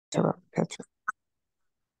تمام كاتب.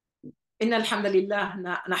 إن الحمد لله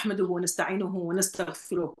نحمده ونستعينه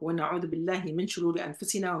ونستغفره ونعوذ بالله من شرور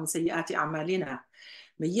أنفسنا ومن سيئات أعمالنا.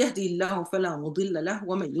 من يهدي الله فلا مضل له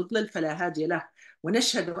ومن يضلل فلا هادي له،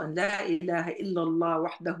 ونشهد أن لا إله إلا الله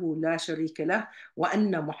وحده لا شريك له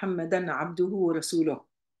وأن محمدا عبده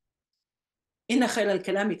ورسوله. إن خير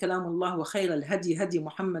الكلام كلام الله وخير الهدي هدي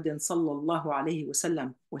محمد صلى الله عليه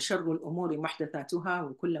وسلم، وشر الأمور محدثاتها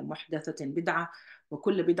وكل محدثة بدعة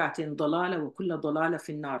وكل بدعة ضلالة وكل ضلالة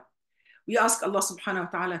في النار. We ask Allah subhanahu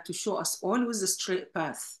wa ta'ala to show us always the straight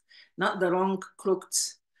path, not the wrong, crooked,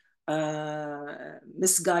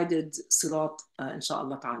 misguided sirat,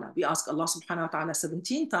 inshallah ta'ala. We ask Allah subhanahu wa ta'ala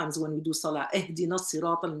 17 times when we do salah, اهدنا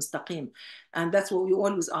الصراط المستقيم. And that's what we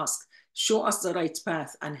always ask. Show us the right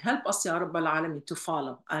path and help us, Ya Rabbal Alameen, to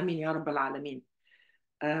follow. Ameen, Ya Rabbal Alameen.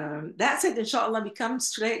 That's it, inshallah. We come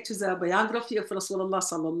straight to the biography of Rasulullah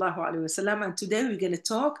sallallahu alaihi wasallam, and today we're going to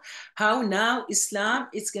talk how now Islam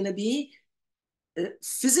is going to be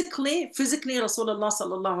physically Rasulullah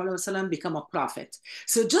sallallahu alaihi wasallam become a prophet.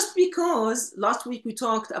 So just because last week we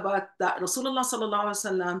talked about that Rasulullah sallallahu alaihi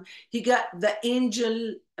wasallam, he got the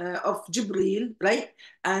angel of Jibreel, right?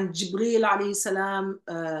 And Jibreel alayhi salam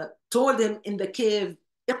told him in the cave,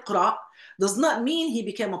 Iqra, does not mean he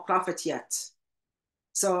became a prophet yet.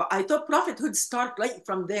 So I thought prophethood start right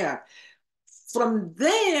from there. From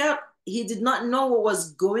there, he did not know what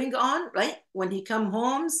was going on, right? When he come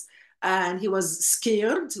homes and he was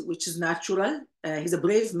scared, which is natural. He's a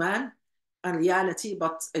brave man in reality,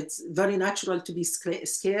 but it's very natural to be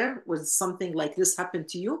scared when something like this happened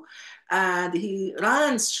to you. And he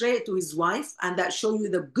ran straight to his wife, and that show you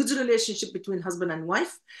the good relationship between husband and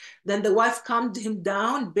wife. Then the wife calmed him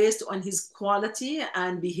down based on his quality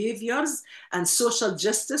and behaviors and social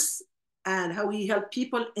justice and how he helped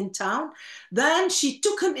people in town. Then she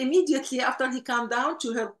took him immediately after he calmed down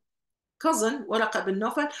to her cousin, Waraq bin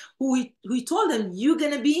Nawfal, who he told him, you're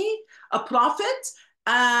going to be a prophet.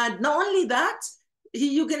 And not only that,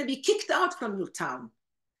 you're going to be kicked out from your town.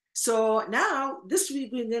 So now this week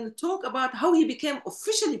we're going to talk about how he became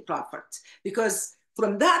officially prophet, because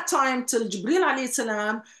from that time till Jibreel alayhi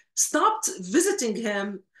salam stopped visiting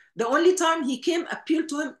him, the only time he came appeared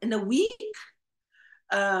to him in a week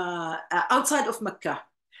outside of Mecca.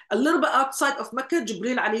 A little bit outside of Mecca,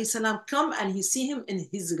 Jibreel alayhi salam come and he see him in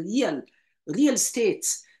his real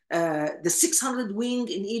state. The 600 wing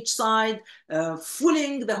in each side,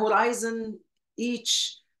 filling the horizon,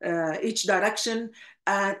 each direction.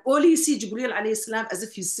 And all you see Jibreel alayhi salam as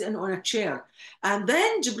if he's sitting on a chair. And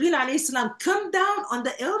then Jibreel alayhi salam come down on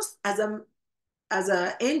the earth as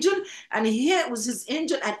an angel, and he hit with his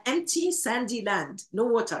angel an empty sandy land, no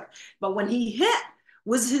water. But when he hit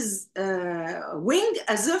with his wing,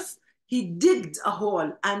 as if he digged a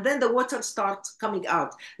hole, and then the water starts coming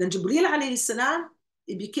out. Then Jibreel alayhi salam,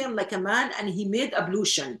 he became like a man and he made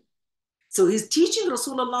ablution. So he's teaching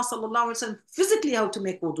Rasulullah sallallahu alaihi wasallam physically how to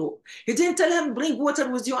make wudu. He didn't tell him, bring water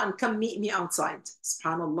with you and come meet me outside.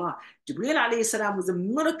 Subhanallah. Jibreel alayhi salam was a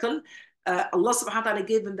miracle. Allah subhanahu wa ta'ala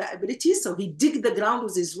gave him the ability. So he digged the ground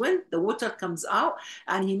with his wind, the water comes out,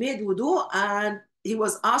 and he made wudu, and he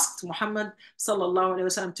was asked, Muhammad sallallahu alayhi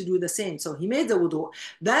wasallam, to do the same. So he made the wudu.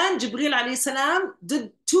 Then Jibreel alayhi salam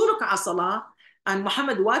did 2 rak'ah salah, and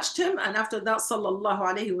Muhammad watched him, and after that sallallahu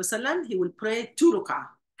alayhi wasallam, he will pray 2 rak'ah.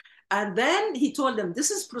 And then he told them,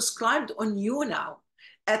 this is prescribed on you now.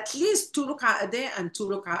 At least 2 rak'ah a day and 2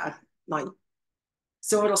 rak'ah at night.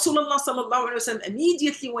 So Rasulullah sallallahu alayhi wasallam,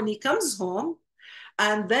 immediately when he comes home,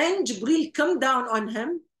 and then Jibreel come down on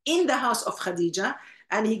him in the house of Khadija,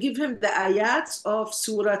 and he give him the ayats of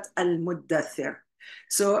Surah Al-Muddathir.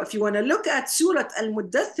 So if you want to look at Surah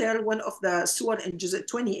Al-Muddathir, one of the surah in Juz'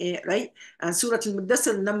 28, right? And Surah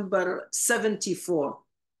Al-Muddathir number 74.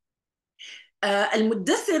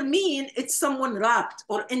 Al-Muddathir mean it's someone wrapped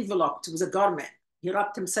or enveloped with a garment. He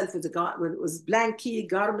wrapped himself with a blanket,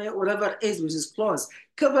 garment, whatever it is, with his clothes,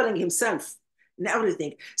 covering himself and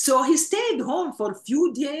everything. So he stayed home for a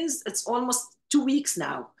few days. It's almost 2 weeks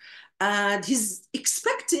now. And he's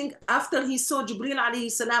expecting, after he saw Jibreel alayhi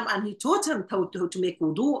salam and he taught him how to make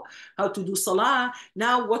wudu, how to do salah.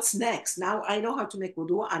 Now what's next? Now I know how to make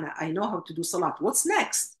wudu and I know how to do salah. What's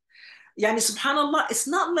next? Yani subhanallah, it's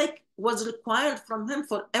not like was required from him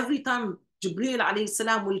for every time Jibreel alayhi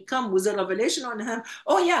salam will come with a revelation on him.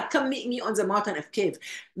 Oh yeah, come meet me on the mountain of cave.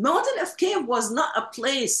 Mountain of cave was not a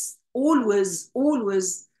place always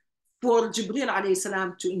for Jibreel alayhi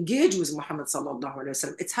salam to engage with Muhammad sallallahu alayhi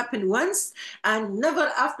wasallam. It's happened once, and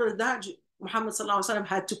never after that Muhammad sallallahu alayhi wasallam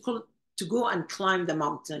had to go and climb the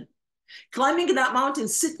mountain. Climbing that mountain,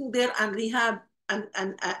 sitting there and rehab and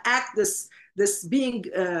act this this being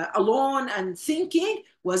alone and thinking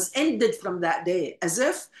was ended from that day, as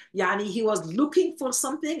if yani, he was looking for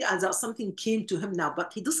something and that something came to him now,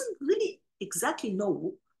 but he doesn't really exactly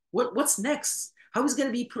know what's next, how he's going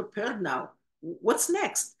to be prepared now, what's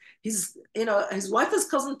next. His wife's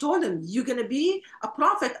cousin told him, you're going to be a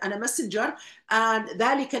prophet and a messenger, and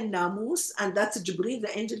ذلك الناموس, and that's Jibreel,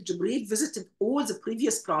 the angel Jibreel visited all the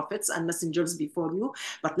previous prophets and messengers before you.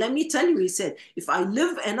 But let me tell you, he said, if I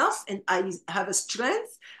live enough and I have a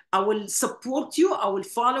strength, I will support you, I will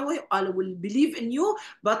follow you, I will believe in you.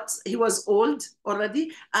 But he was old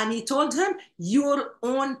already, and he told him, your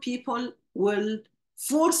own people will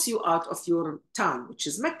force you out of your town, which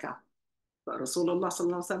is Mecca. But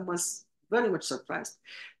Rasulullah was very much surprised.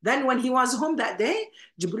 Then when he was home that day,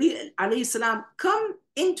 Jibreel alayhi salam come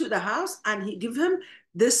into the house and he give him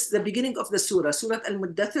this, the beginning of the surah, Surah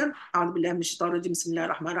Al-Muddathir. أعوذ بالله من الشيطان الرجيم بسم الله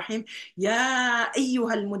الرحمن الرحيم يا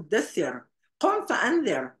أيها المدثر قم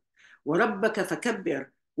فأنذر وربك فكبر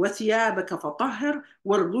وثيابك فطهر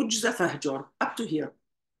والرجز فاهجر. Up to here.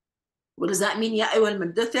 What does that mean? يا أيها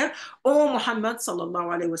المدثر, O Muhammad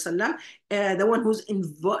sallallahu alayhi wasallam, the one who's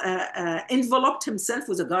enveloped himself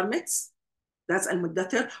with the garments. That's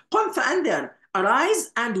al-muddathir. قم فأنذر,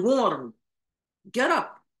 arise and warn. Get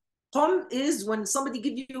up. قم is when somebody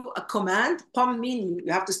gives you a command. قم means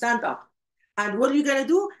you have to stand up. And what are you going to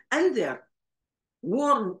do? أنذر,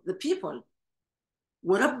 warn the people.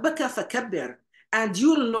 وَرَبَّكَ فَكَبِّرْ, and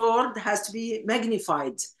your Lord has to be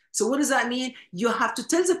magnified. So what does that mean? You have to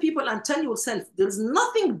tell the people and tell yourself there's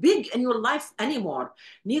nothing big in your life anymore.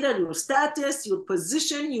 Neither your status, your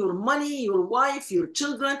position, your money, your wife, your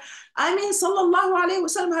children. I mean, sallallahu alayhi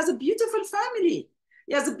wasallam has a beautiful family.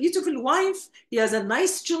 He has a beautiful wife. He has a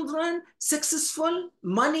nice children, successful,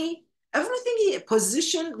 money, everything,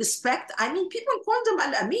 position, respect. I mean, people called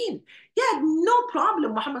him Al-Amin. He had no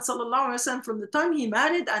problem, Muhammad sallallahu alayhi wasallam, from the time he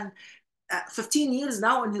married and 15 years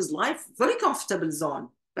now in his life, very comfortable zone.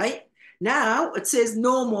 Right? Now it says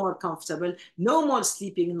no more comfortable, no more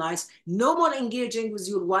sleeping nice, no more engaging with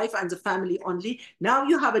your wife and the family only. Now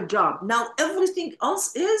you have a job. Now everything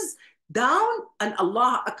else is down, and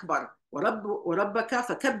Allah Akbar. وَرَبَّكَ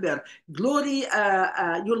فَكَبِّرْ. Glory,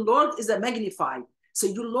 your Lord is a magnified. So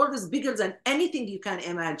your Lord is bigger than anything you can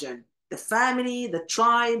imagine. The family, the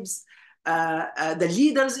tribes, the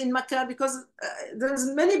leaders in Mecca, because there's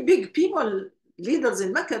many big people, leaders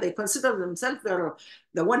in Mecca. They consider themselves they're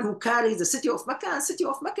the one who carries the city of Mecca. And city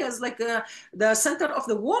of Mecca is like the center of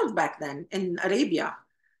the world back then in Arabia.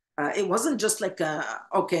 It wasn't just like,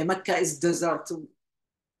 okay, Mecca is desert.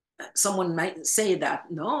 Someone might say that.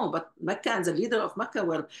 No, but Mecca and the leader of Mecca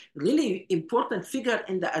were really important figure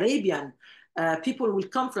in the Arabian. People will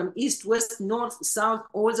come from east, west, north, south,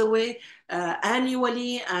 all the way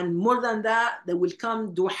annually. And more than that, they will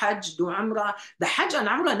come, do Hajj, do Umrah. The Hajj and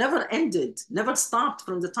Umrah never ended, never stopped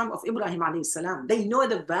from the time of Ibrahim alayhi salam. They know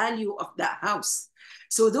the value of that house.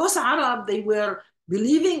 So those Arab, they were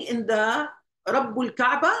believing in the Rabbul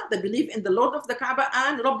Kaaba, they believe in the Lord of the Kaaba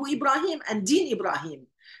and Rabbu Ibrahim and Deen Ibrahim.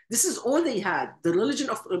 This is all they had, the religion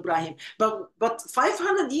of Ibrahim. But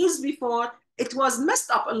 500 years before, it was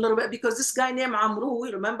messed up a little bit because this guy named Amru,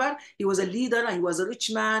 remember, he was a leader and he was a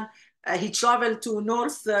rich man. He traveled to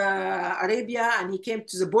North Arabia and he came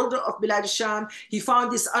to the border of Bilad Sham. He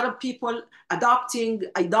found these Arab people adopting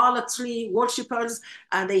idolatry, worshippers,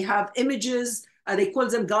 and they have images. They call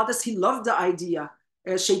them goddess. He loved the idea.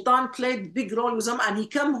 Shaitan played big role with him, and he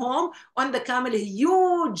came home on the camel,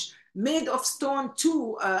 huge, made of stone,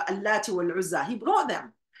 to Allati wal Uzza. He brought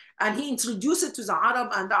them. And he introduced it to the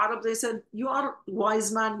Arab, and the Arab, they said, you are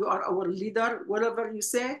wise man, you are our leader, whatever you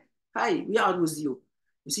say, hi, we are with you.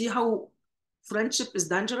 You see how friendship is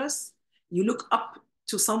dangerous? You look up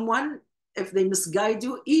to someone, if they misguide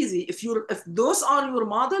you, easy. If those are your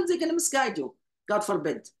models, they're gonna misguide you, God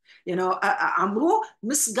forbid. You know, Amru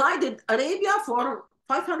misguided Arabia for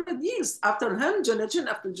 500 years. After him, generation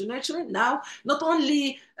after generation. Now, not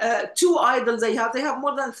only 2 idols they have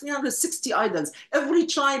more than 360 idols. Every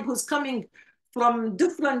tribe who's coming from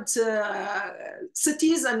different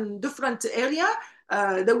cities and different area,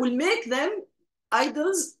 they will make them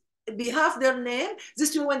idols on behalf of their name.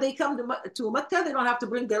 This way, when they come to Mecca, they don't have to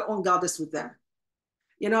bring their own goddess with them.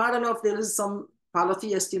 You know, I don't know if there is some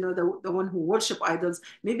polytheist, you know, the one who worship idols.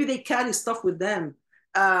 Maybe they carry stuff with them.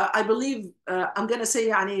 I believe, I'm going to say,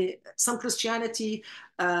 yani, some Christianity,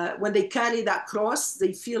 when they carry that cross,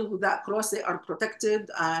 they feel with that cross they are protected,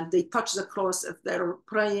 and they touch the cross if they're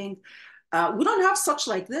praying. We don't have such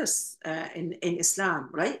like this in Islam,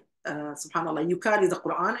 right? subhanallah, you carry the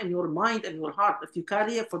Quran in your mind and your heart. If you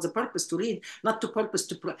carry it for the purpose to read, not to purpose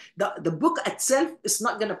to the book itself is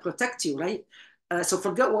not going to protect you, right? So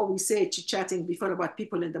forget what we say chit-chatting before about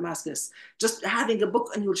people in Damascus. Just having a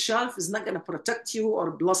book on your shelf is not going to protect you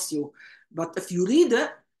or bless you. But if you read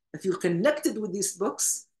it, if you're connected with these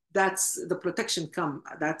books, that's the protection come.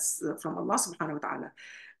 That's from Allah subhanahu wa ta'ala.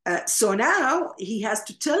 So now he has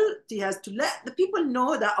to let the people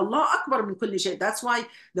know that Allah Akbar min kulli shay. That's why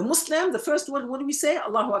the Muslim, the first word, what do we say?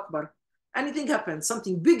 Allahu Akbar. Anything happens,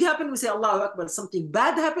 something big happened, we say Allahu Akbar. Something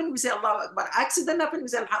bad happened, we say Allahu Akbar. Accident happened, we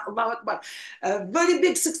say Allahu Akbar. Very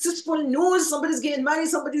big successful news, somebody's getting married,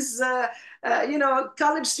 somebody's,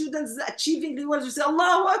 college students achieving rewards, we say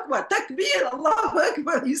Allahu Akbar. Takbir, Allahu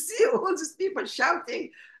Akbar. You see all these people shouting,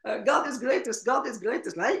 God is greatest, God is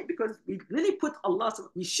greatest, right? Because we really put Allah,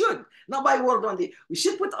 we should, not by word only, we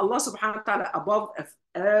should put Allah subhanahu wa ta'ala above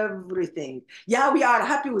everything. Yeah, we are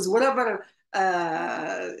happy with whatever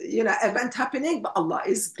event happening, but Allah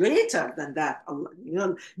is greater than that. Allah,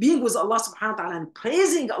 being with Allah subhanahu wa ta'ala and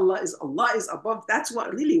praising Allah is above. That's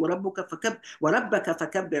what really وَرَبَّكَ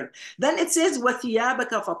فَكَبِّرْ. Then it says وَثِيَابَكَ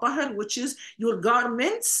فَطَهِرْ, which is your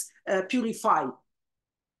garments purify.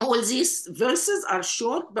 All these verses are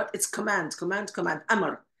short, but it's command,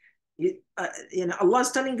 amr. Allah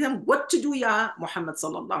is telling him what to do, ya Muhammad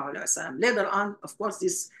sallallahu alaihi wasallam. Later on, of course,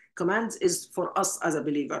 this command is for us as a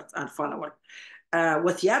believer and follower.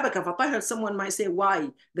 وَثِيَابَكَ فَطَهِرْ. Someone might say, why?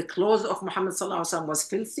 The clothes of Muhammad sallallahu alaihi wasallam was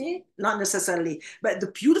filthy? Not necessarily. But the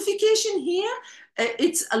purification here,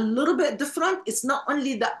 it's a little bit different. It's not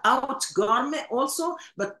only the out garment also,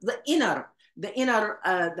 but the inner,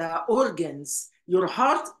 the organs. Your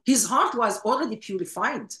heart, his heart was already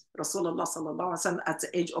purified. Rasulullah sallallahu alaihi wasallam at the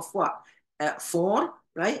age of what? 4,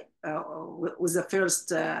 right? Was the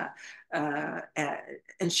first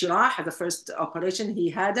inshirah, the first operation he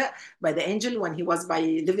had by the angel when he was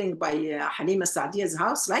living by Halima Sa'diya's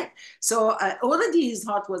house, right? So already his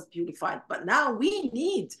heart was purified. But now we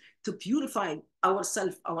need to purify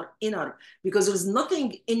ourselves, our inner, because there's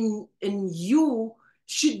nothing in you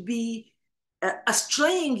should be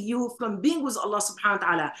straying you from being with Allah subhanahu wa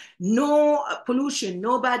ta'ala. No pollution,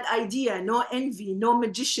 no bad idea, no envy, no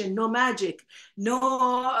magician, no magic, no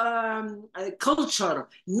culture.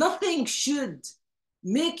 Nothing should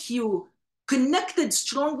make you connected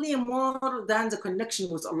strongly more than the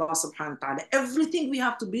connection with Allah subhanahu wa ta'ala. Everything we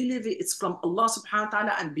have to believe it's from Allah subhanahu wa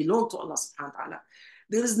ta'ala and belong to Allah subhanahu wa ta'ala.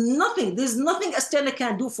 There's nothing Estella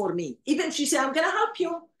can do for me. Even if she says, I'm going to help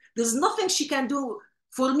you, there's nothing she can do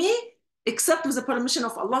for me except with the permission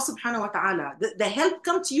of Allah subhanahu wa ta'ala. The help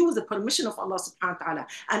comes to you with the permission of Allah subhanahu wa ta'ala.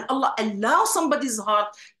 And Allah allows somebody's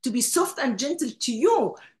heart to be soft and gentle to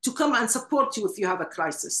you, to come and support you if you have a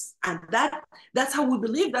crisis. And that's how we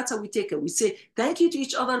believe, that's how we take it. We say thank you to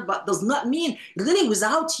each other, but does not mean really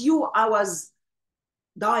without you, I was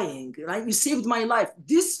dying, right? You saved my life.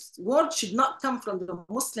 This word should not come from the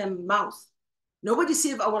Muslim mouth. Nobody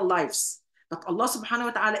saved our lives. But Allah subhanahu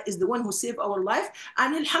wa ta'ala is the one who saved our life.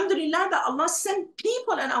 And alhamdulillah that Allah sent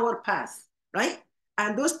people in our path, right?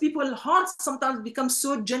 And those people's hearts sometimes become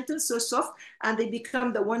so gentle, so soft, and they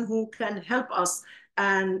become the one who can help us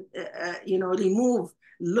and, remove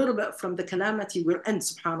a little bit from the calamity we're in,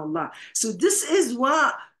 subhanallah. So this is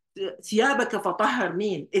what ثِيَابَكَ فَطَهَّرْ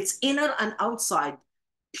mean. It's inner and outside.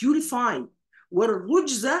 Purify.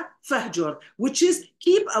 وَالرُّجْزَ فَهْجُرْ, which is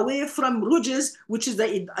keep away from rujz, which is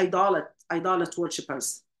the idolat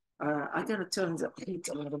worshippers. I gotta turn the heat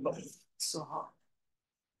a little bit. It's so hot.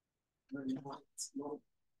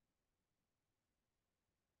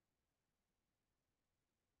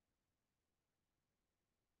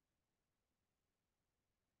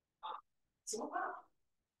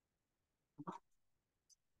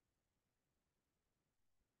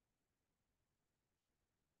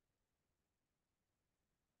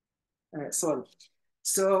 Sorry.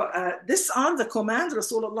 So this on the command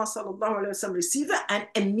Rasulullah sallallahu alaihi wasallam received, and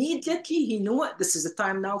immediately he knew this is the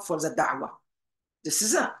time now for the da'wah. This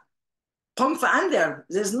is a قم فأنذر.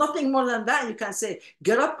 There's nothing more than that you can say.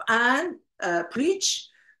 Get up and preach,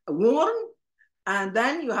 warn, and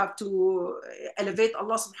then you have to elevate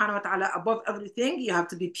Allah subhanahu wa ta'ala above everything. You have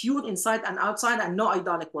to be pure inside and outside and no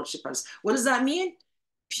idolic worshippers. What does that mean?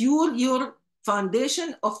 Pure your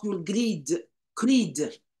foundation of your creed,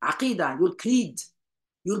 aqidah, your creed,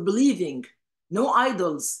 your believing, no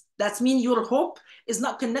idols. That means your hope is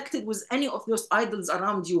not connected with any of those idols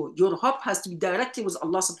around you. Your hope has to be directly with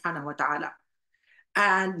Allah subhanahu wa ta'ala.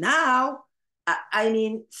 And now,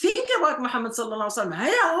 think about Muhammad sallallahu alaihi wasallam.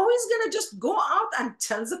 Hey, how is gonna just go out and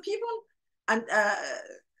tell the people? And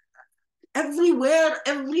everywhere,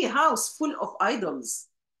 every house full of idols.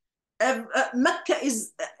 Mecca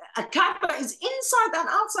is, Kaaba is inside and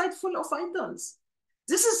outside full of idols.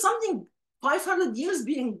 This is something 500 years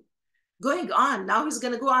going on. Now he's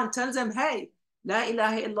going to go and tell them, hey, La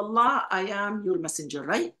ilaha illallah, I am your messenger,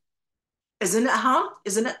 right? Isn't it hard?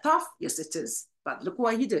 Isn't it tough? Yes, it is. But look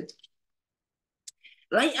what he did.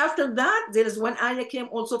 Right after that, there is one ayah came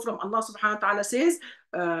also from Allah subhanahu wa ta'ala says,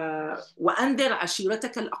 وَأَنذِرْ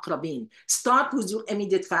عَشِيرَتَكَ الْأَقْرَبِينَ. Start with your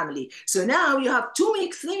immediate family. So now you have 2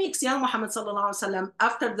 weeks, 3 weeks, Ya Muhammad sallallahu alaihi wasallam,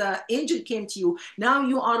 after the angel came to you. Now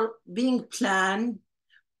you are being planned.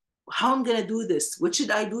 How I'm going to do this? What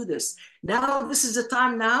should I do this? Now this is the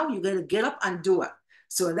time now you're going to get up and do it.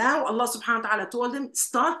 So now Allah subhanahu wa ta'ala told him,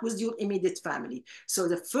 start with your immediate family. So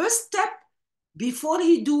the first step before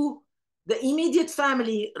he do the immediate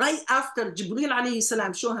family, right after Jibreel alayhi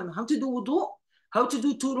salam show him how to do wudu, how to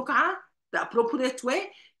do 2 ruk'ah, the appropriate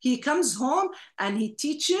way, he comes home and he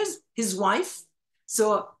teaches his wife.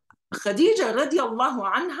 So Khadija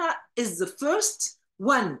radiallahu anha is the first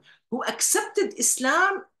one who accepted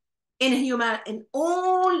Islam in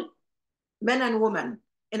all men and women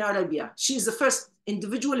in Arabia. She is the first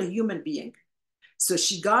individual human being. So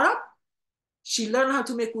she got up, she learned how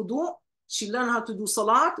to make wudu, she learned how to do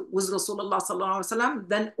salat with Rasulullah sallallahu alaihi wasallam.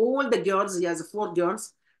 Then all the girls, he has 4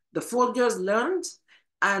 girls, the 4 girls learned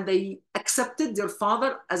and they accepted their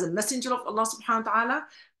father as a messenger of Allah subhanahu wa ta'ala.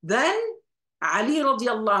 Then Ali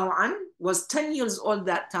radiallahu an was 10 years old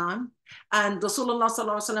that time, and Rasulullah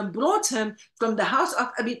sallallahu alaihi wasallam brought him from the house of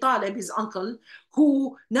Abi Talib, his uncle,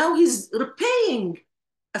 who now he's repaying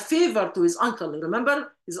a favor to his uncle.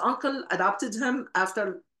 Remember, his uncle adopted him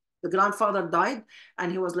after the grandfather died,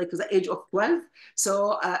 and he was like the age of 12.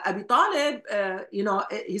 So Abi Talib,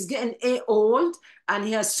 he's getting old, and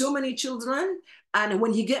he has so many children. And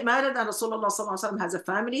when he get married and Rasulullah sallallahu alaihi wasallam has a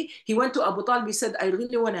family, he went to Abu Talib. He said, I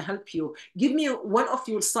really want to help you. Give me one of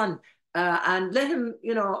your son and let him,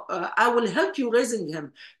 I will help you raising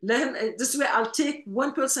him. Let him, this way I'll take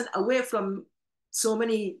one person away from so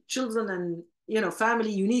many children and,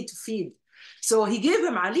 family you need to feed. So he gave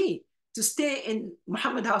him Ali to stay in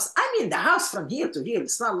Muhammad's house. I mean, the house from here to here.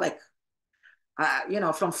 It's not like,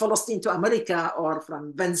 from Palestine to America or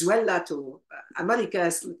from Venezuela to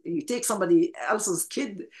America. You take somebody else's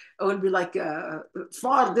kid, it will be like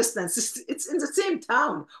far distance. It's in the same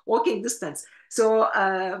town, walking distance. So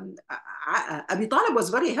Abi Talib was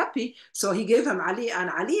very happy. So he gave him Ali, and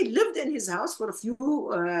Ali lived in his house for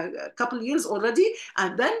a couple years already.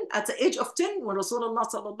 And then at the age of 10, when Rasulullah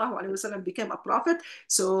sallallahu alaihi wasallam became a prophet,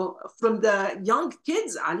 so from the young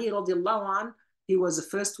kids, Ali radiallahu anh, he was the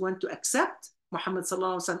first one to accept Muhammad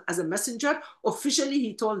sallallahu alaihi wasallam as a messenger. Officially,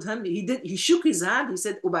 he told him, he shook his hand, he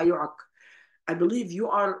said, Ubayu'ak, I believe you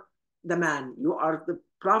are the man, you are the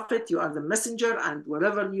prophet, you are the messenger, and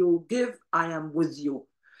whatever you give, I am with you.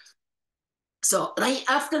 So right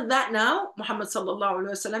after that now, Muhammad sallallahu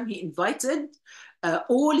alaihi wasallam, he invited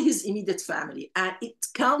all his immediate family, and it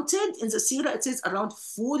counted in the seerah, it says around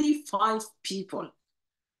 45 people.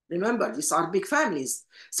 Remember, these are big families.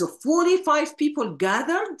 So 45 people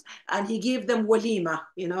gathered, and he gave them walima,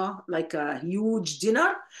 like a huge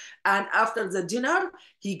dinner. And after the dinner,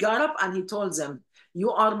 he got up and he told them,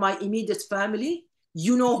 you are my immediate family.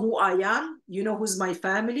 You know who I am. You know who's my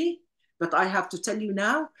family. But I have to tell you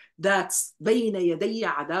now, that's بَيْنَ يَدَيَّ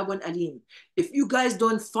عَذَابٌ أَلِيمٌ. If you guys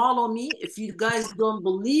don't follow me, if you guys don't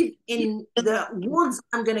believe in the words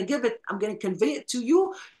I'm going to give it, I'm going to convey it to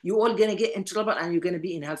you, you're all going to get in trouble and you're going to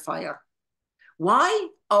be in hellfire. Why?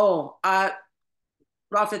 Prophet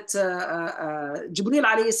Jibreel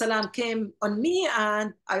alayhi salam came on me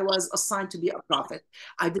and I was assigned to be a prophet.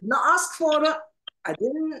 I did not ask for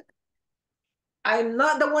it. I'm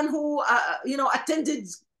not the one who, attended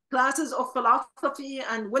classes of philosophy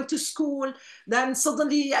and went to school. Then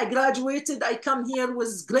suddenly I graduated. I come here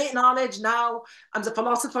with great knowledge. Now I'm the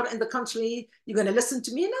philosopher in the country. You're going to listen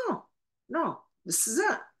to me? No. This is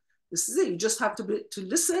it. This is it. You just have to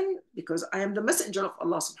listen, because I am the messenger of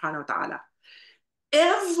Allah subhanahu wa ta'ala.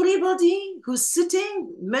 Everybody who's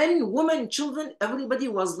sitting, men, women, children, everybody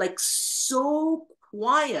was like so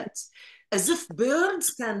quiet, as if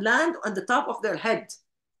birds can land on the top of their head.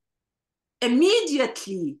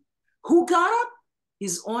 Immediately, who got up?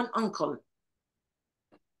 His own uncle,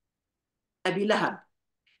 Abi Lahab.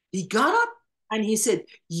 He got up and he said,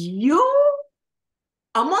 you,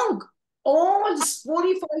 among all these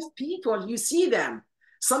 45 people, you see them.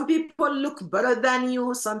 Some people look better than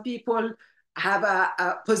you. Some people have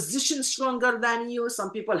a position stronger than you. Some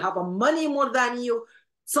people have a money more than you.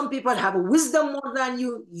 Some people have a wisdom more than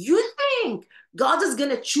you. You think God is going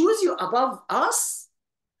to choose you above us?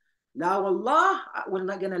 La wallah, we're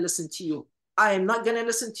not going to listen to you. I am not going to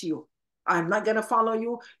listen to you. I'm not going to follow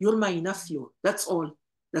you. You're my nephew. That's all.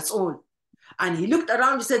 That's all. And he looked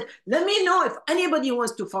around, he said, let me know if anybody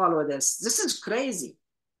wants to follow this. This is crazy.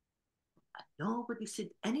 Nobody said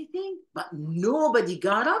anything, but nobody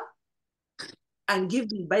got up and give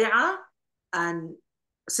the bay'ah and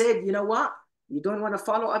said, you know what? You don't want to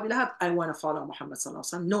follow Abu Lahab? I want to follow Muhammad sallallahu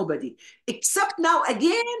alaihi wasallam. Nobody. Except now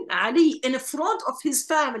again, Ali in front of his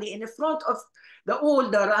family, in front of the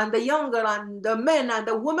older and the younger and the men and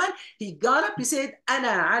the women, he got up, he said,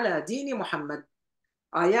 Ana ala dini Muhammad.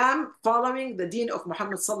 I am following the deen of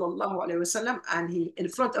Muhammad sallallahu alaihi wasallam, and he, in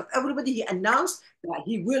front of everybody, he announced that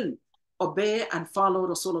he will obey and follow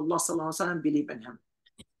Rasulullah sallallahu alaihi wasallam, believe in him.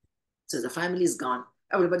 So the family is gone,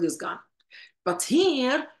 everybody is gone. But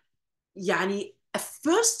here, يعني, a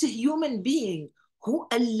first human being who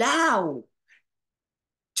allow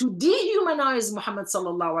to dehumanize Muhammad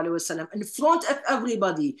sallallahu alaihi wasallam in front of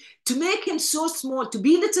everybody, to make him so small, to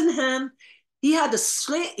belittle him, he had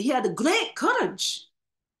a great courage.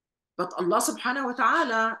 But Allah subhanahu wa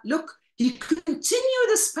ta'ala, look, he continued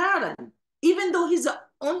this pattern, even though his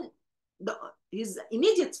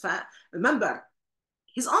immediate remember,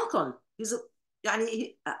 his uncle, his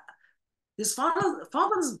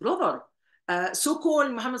father's brother,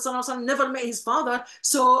 so-called Muhammad sallallahu alaihi wasallam never met his father.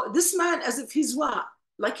 So this man, as if he's what?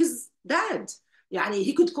 Like his dad. Yani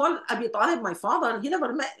he could call Abi Talib my father. He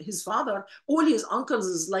never met his father. All his uncles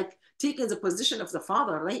is like taking the position of the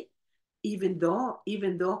father, right? Even though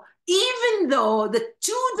the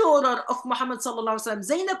two daughters of Muhammad sallallahu alaihi wasallam,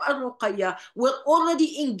 Zainab and Ruqayya, were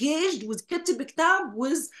already engaged with Katib Kitab,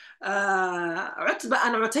 with Utbah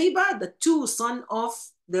and Utayba, the two sons of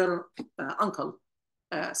their uncle,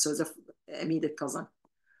 so the immediate cousin.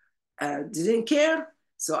 Didn't care.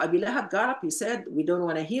 So Abu Lahab got up, he said, we don't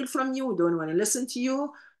want to hear from you, we don't want to listen to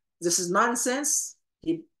you, this is nonsense.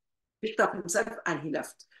 He picked up himself and he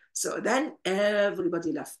left. So then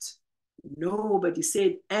everybody left. Nobody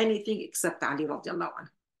said anything except Ali radiallahu anhu.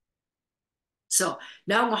 So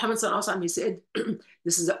now Muhammad sallallahu alaihi wasallam, he said,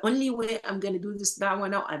 this is the only way I'm going to do this da'wah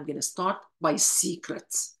now. I'm going to start by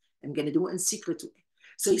secret. I'm going to do it in secret way.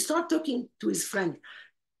 So he started talking to his friend.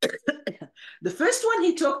 The first one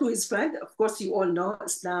he talked to his friend, of course you all know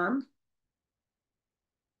Islam,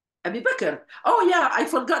 Abu Bakr. Oh yeah, I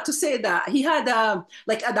forgot to say that. He had a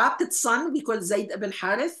like adopted son, we call Zayd ibn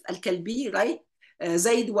Harith al-Kalbi, right?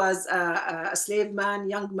 Zayd was a slave man,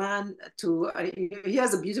 young man. He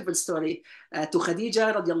has a beautiful story to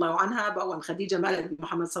Khadija radiallahu anha. But when Khadija married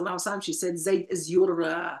Muhammad sallallahu alaihi wasallam, she said, Zayd is your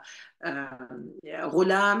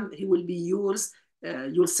ghulam. He will be yours,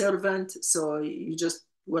 your servant. So you just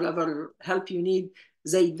whatever help you need,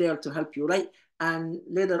 Zayd there to help you, right? And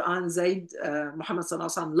later on, Zayd, Muhammad sallallahu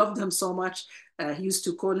alaihi wasallam loved him so much, he used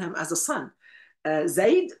to call him as a son.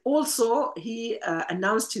 Zayd also, he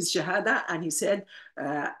announced his shahada and he said,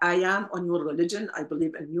 I am on your religion, I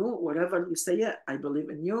believe in you, whatever you say it, I believe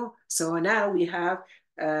in you. So now we have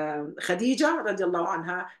Khadija radiallahu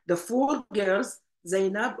anha, the four girls,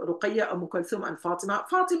 Zainab, Ruqayya, Umm Kulthum, and Fatima.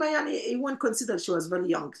 Fatima, yani, one considered she was very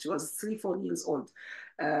young, she was 3-4 years old.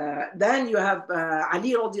 Then you have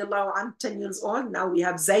Ali radiallahu anh, 10 years old. Now we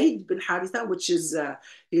have Zayd bin Haritha, which is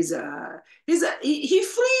he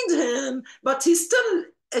freed him, but he's still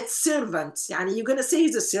a servant. Yani you're gonna say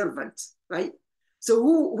he's a servant, right? So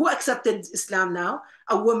who accepted Islam now?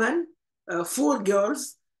 A woman, 4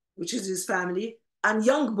 girls, which is his family, and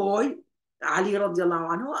young boy, Ali radiallahu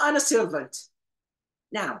anhu, and a servant.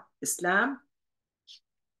 Now, Islam,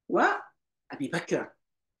 what? Abu Bakr.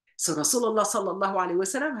 So Rasulullah sallallahu alaihi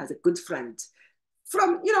wasallam has a good friend.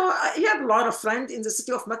 From, he had a lot of friends in the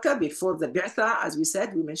city of Mecca before the Bi'tha, as we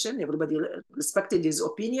said, we mentioned, everybody respected his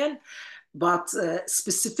opinion. But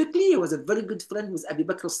specifically, he was a very good friend with Abu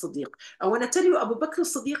Bakr as-Siddiq. I want to tell you, Abu Bakr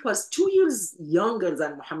as-Siddiq was 2 years younger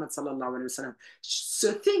than Muhammad sallallahu alaihi wasallam.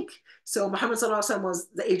 So Muhammad sallallahu alaihi wasallam was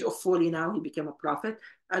the age of 40 now, he became a prophet.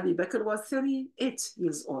 Abu Bakr was 38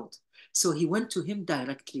 years old. So he went to him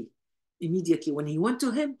directly. Immediately when he went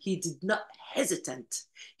to him, he did not hesitate.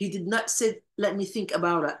 He did not say, let me think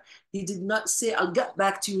about it. He did not say, I'll get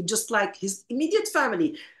back to you, just like his immediate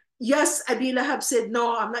family. Yes, Abi Lahab said,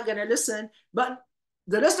 no, I'm not going to listen. But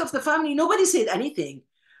the rest of the family, nobody said anything.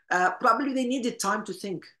 Probably they needed time to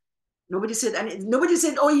think. Nobody said anything. Nobody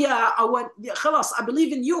said, oh yeah, khalas, I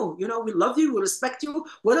believe in you. We love you, we respect you,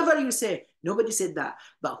 whatever you say. Nobody said that.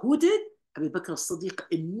 But who did? Abu Bakr as-Siddiq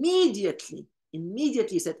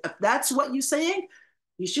immediately said, if that's what you're saying,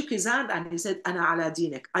 he shook his hand and he said, Ana ala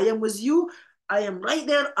dinik. I am with you. I am right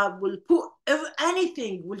there. I will put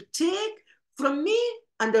anything will take from me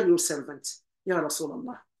under your servant. Ya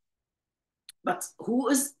Rasulullah. But who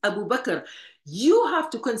is Abu Bakr? You have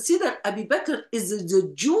to consider Abu Bakr is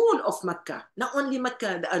the jewel of Mecca, not only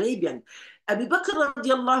Mecca, the Arabian. Abu Bakr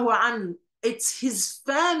radiallahu anhu, it's his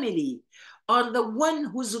family are the one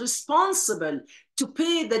who's responsible to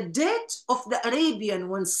pay the debt of the Arabian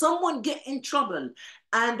when someone get in trouble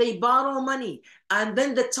and they borrow money and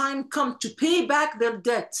then the time come to pay back their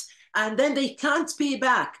debt and then they can't pay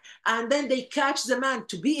back and then they catch the man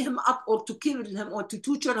to beat him up or to kill him or to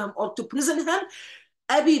torture him or to prison him.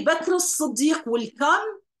 Abu Bakr as-Siddiq will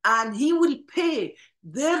come and he will pay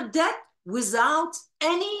their debt without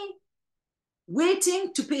any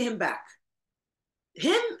waiting to pay him back.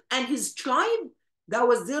 Him and his tribe, that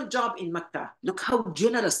was their job in Mecca. Look how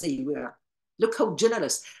generous they were. Look how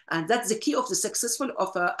generous. And that's the key of the successful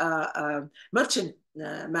of a merchant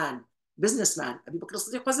man, businessman. Abu Bakr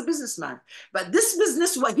as-Siddiq was a businessman. But this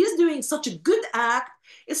business, what he's doing such a good act,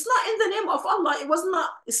 it's not in the name of Allah. It was not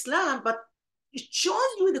Islam, but it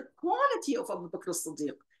shows you the quality of Abu Bakr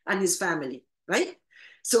as-Siddiq and his family, right?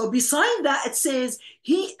 So beside that, it says,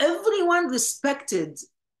 everyone respected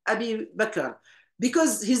Abu Bakr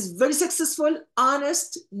because he's very successful,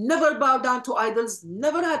 honest, never bowed down to idols,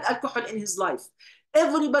 never had alcohol in his life.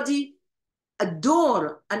 Everybody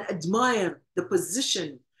adore and admire the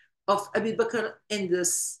position of Abu Bakr in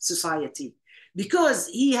this society because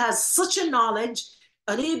he has such a knowledge.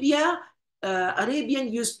 Arabian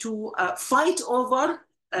used to fight over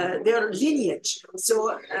their lineage.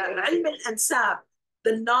 So, ilm al-ansab,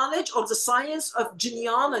 the knowledge of the science of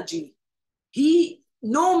genealogy.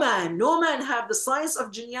 No man have the science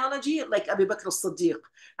of genealogy like Abu Bakr as-Siddiq.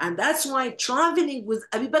 And that's why traveling with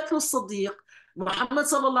Abu Bakr as-Siddiq, Muhammad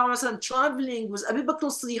sallallahu alaihi wasallam traveling with Abu Bakr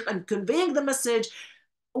as-Siddiq and conveying the message,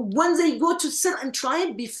 when they go to certain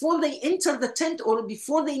tribe, before they enter the tent or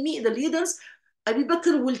before they meet the leaders, Abu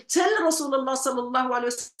Bakr will tell Rasulullah sallallahu alaihi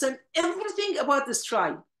wasallam everything about this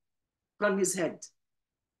tribe from his head.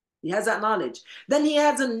 He has that knowledge. Then he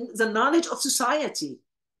has the knowledge of society.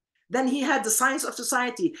 Then he had the science of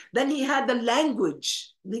society. Then he had the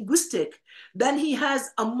linguistic. Then he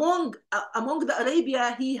has among the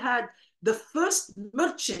Arabia, he had the first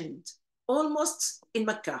merchant almost in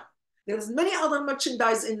Mecca. There's many other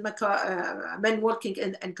merchandise in Mecca, men working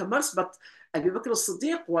in commerce, but Abu Bakr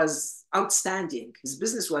as-Siddiq was outstanding. His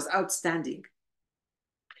business was outstanding.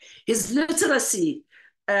 His literacy,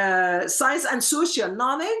 science and social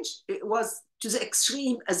knowledge, it was to the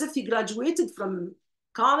extreme, as if he graduated from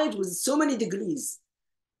college with so many degrees.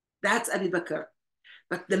 That's Abu Bakr.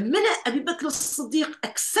 But the minute Abu Bakr as-Siddiq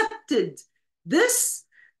accepted this,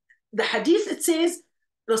 the hadith, it says,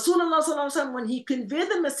 Rasulullah sallallahu alaihi wasallam, when he conveyed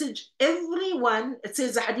the message, everyone, it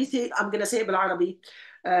says the hadith, I'm going to say it بالعربي,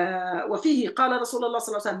 وفيه قال رسول الله صلى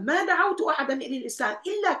الله عليه وسلم ما دعوت أحدا إلى الإسلام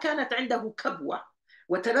إلا كانت عنده كبوة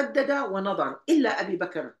وتردد ونظر إلا أبي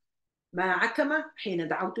بكر ما عكم حين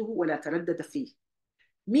دعوته ولا تردد فيه.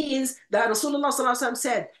 Means that Rasulullah sallallahu alaihi wasallam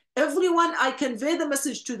said, everyone I convey the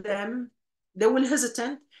message to them, they will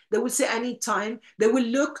hesitate, they will say I need time, they will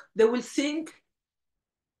look, they will think,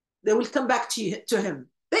 they will come back to him.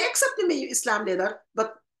 They accept the Islam later,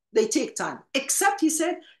 but they take time. Except, he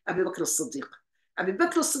said, Abu Bakr as-Siddiq. Abu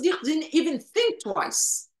Bakr as-Siddiq didn't even think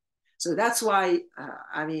twice. So that's why,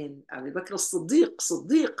 Abu Bakr as-Siddiq,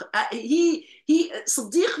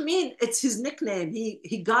 Siddiq means, it's his nickname.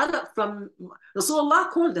 He got it from, Rasulullah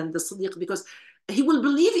called him the Siddiq because he will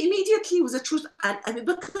believe immediately with the truth. And Abu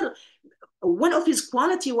Bakr, one of his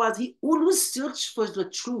quality was he always searched for the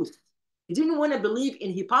truth. He didn't want to believe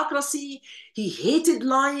in hypocrisy. He hated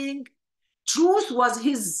lying. Truth was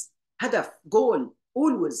his hadaf, goal,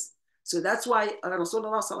 always. So that's why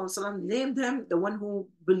Rasulullah sallallahu alaihi wasallam named him the one who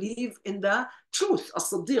believed in the truth,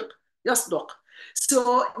 as-Siddiq, yasduq.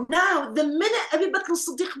 So now, the minute Abu Bakr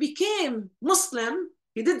as-Siddiq became Muslim,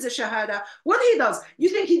 he did the Shahada. What he does? You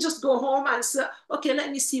think he just go home and say, okay,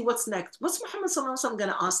 let me see what's next. What's Muhammad sallallahu alaihi wasallam going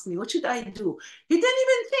to ask me? What should I do? He didn't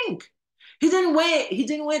even think. He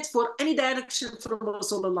didn't wait for any direction from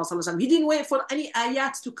Rasulullah sallallahu alaihi wasallam. He didn't wait for any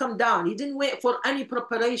ayat to come down. He didn't wait for any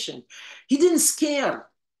preparation. He didn't scare.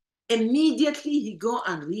 Immediately he go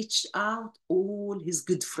and reached out all his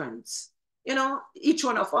good friends. You know, each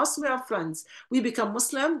one of us, we are friends. We become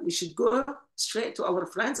Muslim, we should go straight to our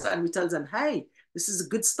friends and we tell them, hey, this is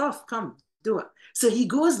good stuff, come, do it. So he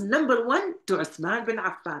goes number one to Uthman bin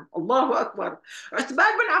Affan. Allahu Akbar.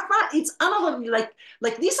 Uthman bin Affan, it's another,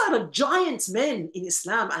 like these are the giant men in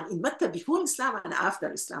Islam and in Mecca before Islam and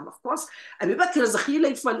after Islam. Of course, Abu Bakr is the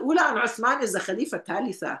Khalifa al-Ula and Uthman is the Khalifa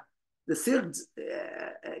al-Thalitha, the third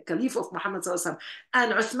Caliph of Muhammad sallallahu alaihi wasallam.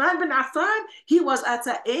 And Uthman bin Affan, he was at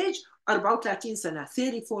the age 34 سنة,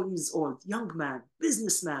 34 years old, young man,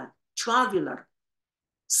 businessman, traveler,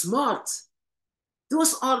 smart.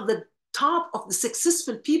 Those are the top of the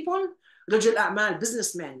successful people, رجل أعمال,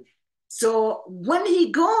 businessmen. So when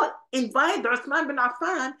he invite Uthman bin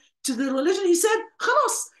Affan to the religion, he said,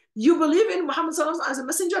 خلاص, you believe in Muhammad as a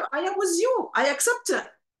messenger, I am with you, I accept it.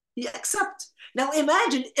 He accept. Now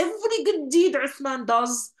imagine every good deed Uthman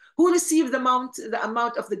does, who received the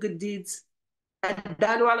amount of the good deeds?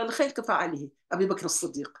 الدال على الخير كفاعله, Abu Bakr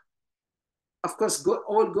as-Siddiq. Of course,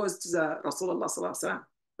 all goes to the Rasulullah sallallahu alaihi wasallam.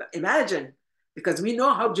 But imagine, because we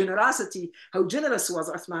know how generous was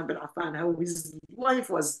Uthman bin Affan, how his life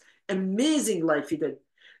was amazing life he did.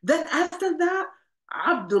 Then after that,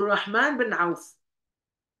 Abdul Rahman bin Auf.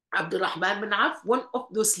 Abdul Rahman bin Auf, one of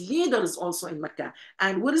those leaders also in Mecca.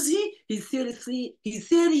 And what is he? He's 33, he's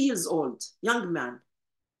 30 years old, young man,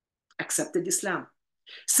 accepted Islam.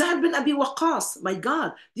 Sa'd bin Abi Waqqas, my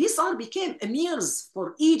God, these all became emirs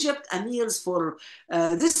for Egypt, emirs for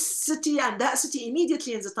this city and that city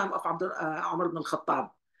immediately in the time of Umar ibn al-Khattab.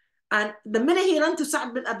 And the minute he ran to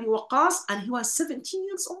Sa'd bin Abi Waqqas, and he was 17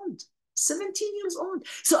 years old. 17 years old.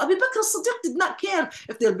 So Abu Bakr as-Siddiq did not care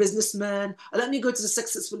if they're businessmen. Let me go to the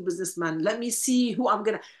successful businessman. Let me see who I'm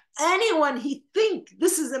going to... Anyone he think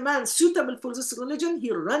this is a man suitable for this religion,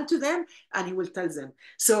 he run to them and he will tell them.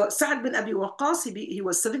 So Sa'd bin Abi Waqqas, he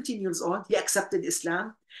was 17 years old. He accepted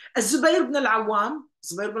Islam. Zubayr ibn al-Awwam.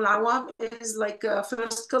 Zubayr ibn al-Awwam is like a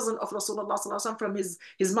first cousin of Rasulullah sallallahu alaihi wasallam from his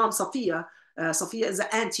mom Safiya. Safiya is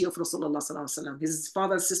the auntie of Rasulullah sallallahu alaihi wasallam, his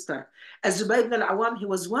father's sister. Zubayr ibn al-Awwam, he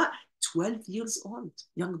was what? 12 years old,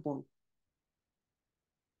 young boy.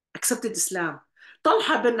 Accepted Islam.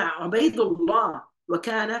 Talha bin Ubaidullah,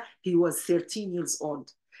 he was 13 years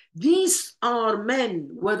old. These are men,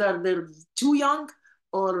 whether they're too young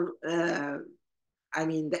or,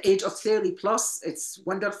 the age of 30 plus, it's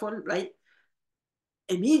wonderful, right?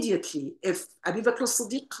 Immediately, if Abu Bakr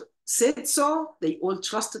as-Siddiq said so, they all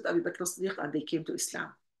trusted Abu Bakr as-Siddiq and they came to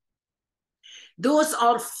Islam. Those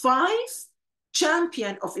are 5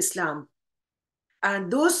 champions of Islam. And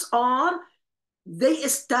those they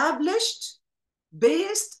established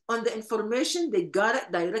based on the information they got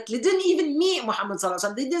it directly. They didn't even meet Muhammad sallallahu alaihi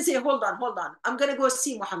wasallam. They didn't say, hold on, I'm going to go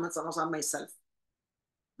see Muhammad sallallahu alaihi wasallam myself.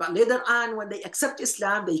 But later on, when they accept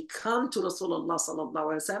Islam, they come to Rasulullah sallallahu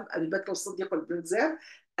alaihi wasallam. Abu Bakr as-Siddiq will bring them,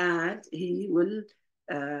 and he will,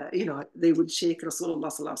 they will shake Rasulullah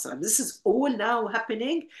sallallahu alaihi wasallam. This is all now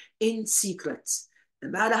happening in secret. No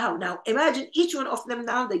matter how. Now, imagine each one of them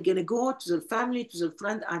now, they're going to go to their family, to their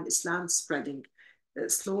friend, and Islam spreading.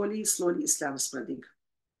 Slowly, Islam spreading.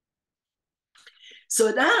 So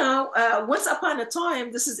now, once upon a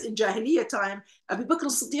time, this is in Jahiliyyah time, Abu Bakr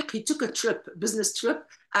as-Siddiq, he took a business trip.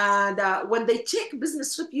 And when they take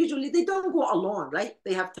business trip, usually they don't go alone, right?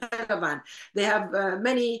 They have caravan. They have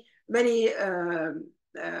many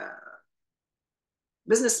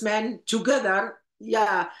businessmen together.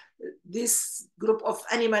 Yeah, this group of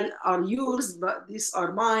animals are yours, but these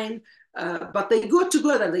are mine. But they go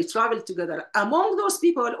together, they travel together. Among those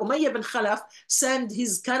people, Umayyah bin Khalaf sent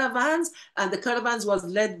his caravans, and the caravans was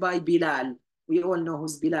led by Bilal. We all know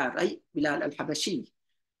who's Bilal, right? Bilal al-Habashi,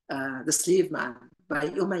 the slave man, by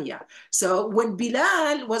Umayyah. So when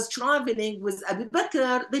Bilal was traveling with Abu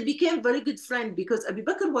Bakr, they became very good friends because Abu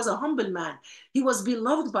Bakr was a humble man. He was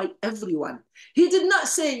beloved by everyone. He did not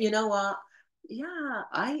say, you know what,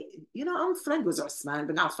 I'm friend with Uthman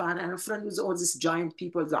bin Affan, and I'm friend with all these giant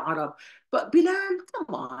people, the Arab. But Bilal,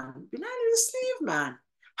 come on, Bilal is a slave man.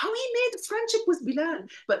 How he made friendship with Bilal.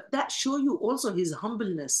 But that show you also his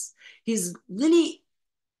humbleness. He's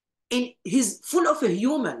full of a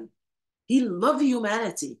human. He loved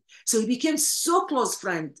humanity. So he became so close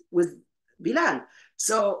friend with Bilal.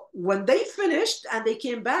 So when they finished and they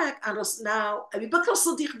came back, and now Abu Bakr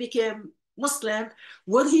as-Siddiq became Muslim,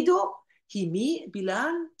 what did he do? He met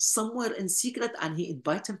Bilal somewhere in secret and he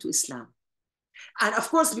invited him to Islam. And of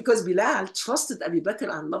course, because Bilal trusted Abu Bakr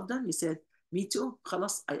and loved him, he said, me too,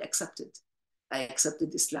 khalas, I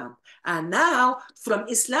accepted Islam. And now from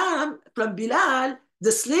Bilal,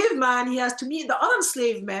 the slave man, he has to meet the other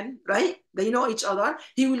slave men, right? They know each other.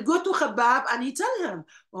 He will go to Khabbab and he tell him,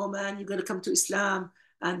 oh man, you got to come to Islam.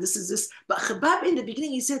 And this is this. But Khabbab in the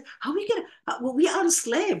beginning, he said, how are we going to, we are a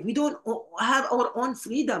slave. We don't have our own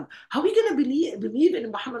freedom. How are we going to believe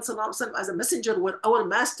in Muhammad sallallahu alaihi wasallam as a messenger where our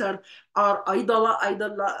master are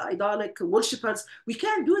idolic worshippers? We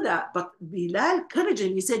can't do that. But Bilal encouraged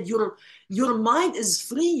him. He said, your mind is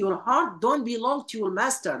free. Your heart don't belong to your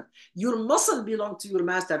master. Your muscle belong to your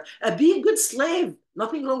master. Be a good slave.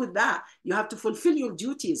 Nothing wrong with that. You have to fulfill your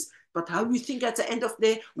duties. But how you think at the end of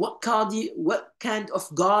the day, what kind of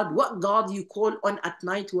God, what God you call on at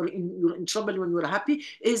night when you're in trouble, when you're happy,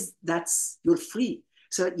 is that's you're free.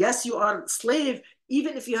 So yes, you are slave,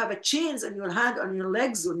 even if you have a chains on your hand, on your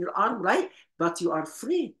legs, on your arm, right? But you are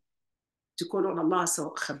free to call on Allah.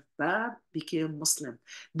 So Khabbab became Muslim.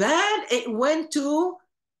 Then it went to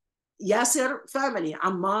Yasser family,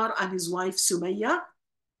 Ammar and his wife Sumayya.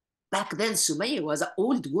 Back then, Sumayya was an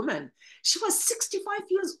old woman. She was 65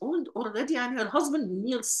 years old already, and her husband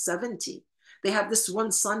near 70. They have this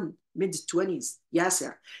one son, mid-20s,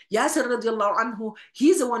 Yasser. Yasser, radiallahu anhu,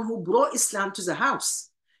 he's the one who brought Islam to the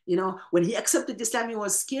house. You know, when he accepted Islam, he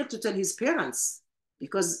was scared to tell his parents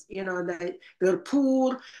because, you know, they're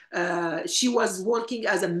poor. She was working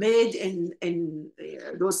as a maid in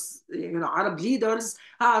those, you know, Arab leaders'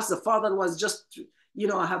 house. The father was just, you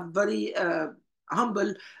know, have very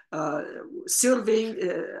humble, serving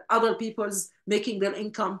other people's, making their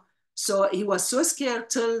income. So he was so scared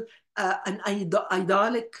till an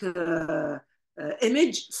idolic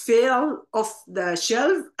image fell off the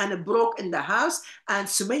shelf and broke in the house. And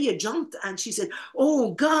Sumayya jumped and she said,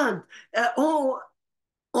 "Oh God, oh,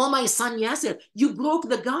 my son Yasser, you broke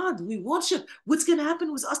the God we worship. What's going to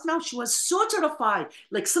happen with us now?" She was so terrified,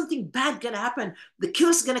 like something bad going to happen. The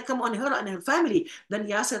curse going to come on her and her family. Then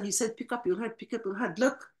Yasser, he said, pick up your head, pick up your head.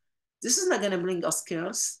 Look, this is not going to bring us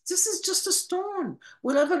curse. This is just a stone.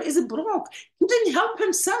 Whatever is broke. He didn't help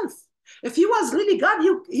himself. If he was really God,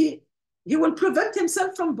 he will prevent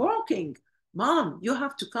himself from breaking. Mom, you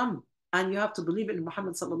have to come and you have to believe in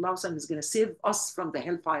Muhammad sallallahu alaihi wasallam is going to save us from the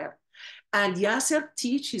hellfire. And Yasser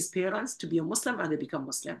teach his parents to be a Muslim, and they become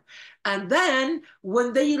Muslim. And then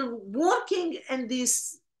when they're working in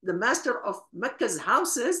the master of Mecca's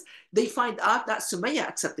houses, they find out that Sumayya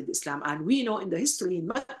accepted Islam. And we know in the history in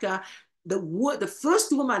Mecca, the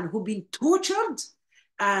first woman who been tortured,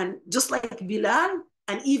 and just like Bilal,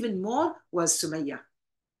 and even more, was Sumayya.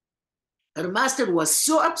 Her master was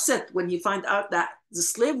so upset when he found out that the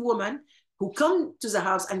slave woman who come to the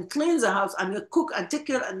house and clean the house and cook and take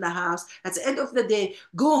care in the house, at the end of the day,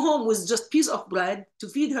 go home with just piece of bread to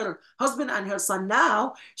feed her husband and her son.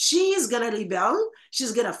 Now she is going to rebel.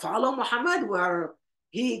 She's going to follow Muhammad where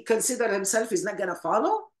he considered himself he's not going to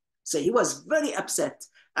follow. So he was very upset,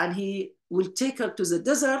 and he will take her to the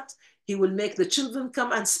desert. He will make the children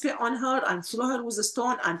come and spit on her and throw her with a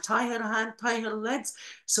stone and tie her hand, tie her legs.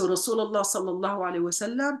 So Rasulullah sallallahu alaihi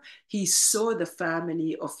wasallam, he saw the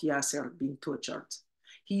family of Yasser being tortured.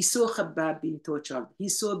 He saw Khabbab being tortured. He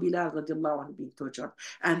saw Bilal radiallahu anhu being tortured.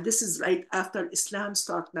 And this is right after Islam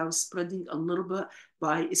started now spreading a little bit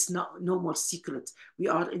by, it's not no more secret. We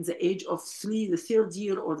are in the age of the third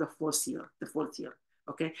year or the fourth year.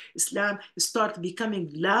 Okay, Islam start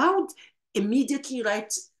becoming loud immediately,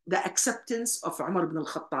 right? The acceptance of Umar ibn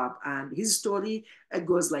al-Khattab, and his story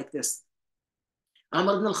goes like this.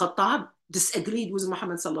 Umar ibn al-Khattab disagreed with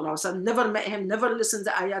Muhammad sallallahu alaihi wasallam, never met him, never listened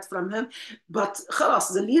to ayat from him, but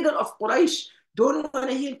khalas, the leader of Quraysh don't want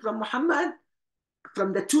to hear from Muhammad.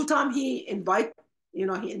 From the two times he invites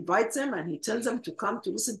him and he tells him to come to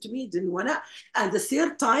listen to me, didn't wanna. And the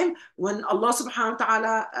third time when Allah subhanahu wa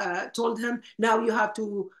ta'ala told him, now you have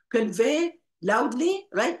to convey loudly,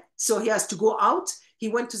 right? So he has to go out. He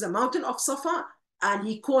went to the mountain of Safa and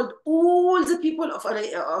he called all the people of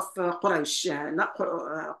Quraysh, not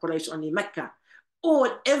Quraysh only, Mecca.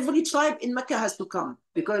 Every tribe in Mecca has to come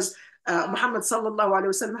because Muhammad sallallahu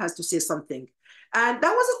alaihi wasallam has to say something. And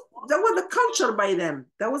that was a culture by them.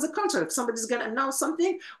 That was a culture. If somebody's going to announce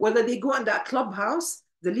something, whether they go in that clubhouse,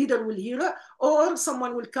 the leader will hear it, or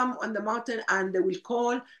someone will come on the mountain and they will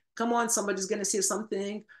call, come on, somebody's going to say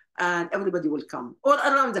something, and everybody will come. Or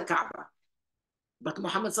around the Kaaba. But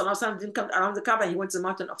Muhammad sallallahu alaihi wasallam didn't come around the Kaaba. He went to the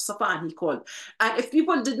mountain of Safa and he called. And if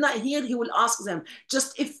people did not hear, he will ask them,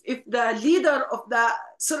 just if the leader of that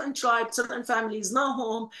certain tribe, certain family is not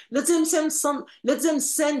home, let them send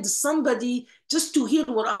somebody just to hear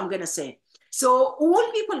what I'm going to say. So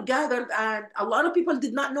all people gathered, and a lot of people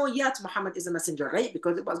did not know yet Muhammad is a messenger, right?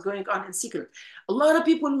 Because it was going on in secret. A lot of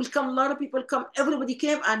people will come, a lot of people come. Everybody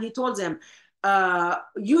came and he told them,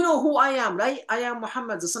 you know who I am, right? I am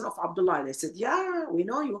Muhammad, the son of Abdullah. They said, yeah, we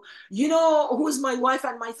know you. You know who is my wife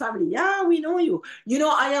and my family? Yeah, we know you. You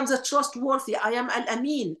know, I am the trustworthy. I am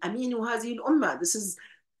Al-Amin. Aminu Hazi al-Ummah. This is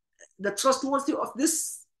the trustworthy of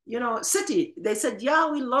this, city. They said,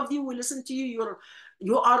 yeah, we love you. We listen to you.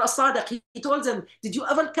 You are a Sadiq. He told them, did you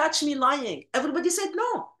ever catch me lying? Everybody said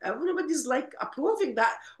no. Everybody's like approving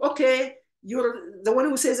that. Okay, you're the one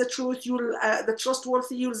who says the truth. You're the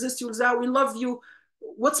trustworthy. You're this. You're that. We love you.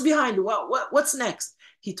 What's behind? What's next?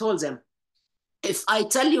 He told them, If I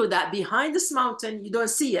tell you that behind this mountain, you don't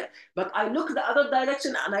see it, but I look the other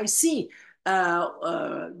direction and I see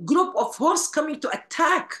a group of horse coming to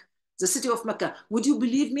attack the city of Mecca, would you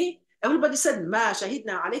believe me? Everybody said, Ma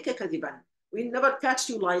shahidna alayka kadiban. We never catch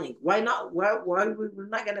you lying. Why not? Why we're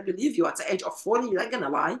not going to believe you at the age of 40? You're not going to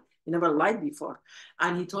lie. You never lied before.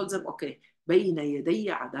 And he told them, okay, بين يدي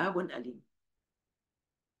عذاب أليم.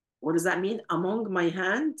 What does that mean? Among my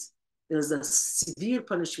hand, there's a severe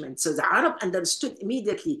punishment. So the Arab understood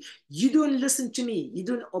immediately, you don't listen to me, you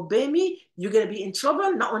don't obey me, you're going to be in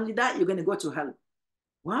trouble. Not only that, you're going to go to hell.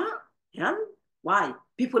 What? Hell? Why?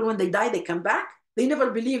 People, when they die, they come back. They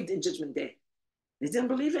never believed in Judgment Day. They didn't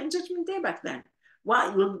believe in Judgment Day back then.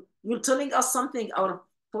 Why? You're telling us something our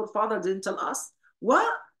forefather didn't tell us?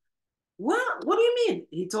 What? What do you mean?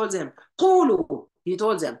 He told them, قولوا. He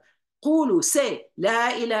told them, قولوا, say,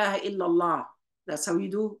 لا إله إلا الله. That's how you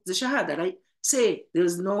do the Shahada, right? Say,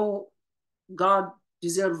 there's no God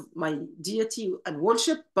deserve my deity and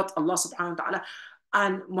worship, but Allah subhanahu wa ta'ala.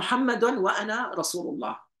 And Muhammadun wa ana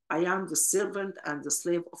Rasulullah. I am the servant and the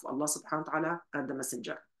slave of Allah subhanahu wa ta'ala and the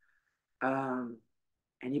messenger.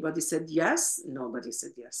 Anybody said yes? Nobody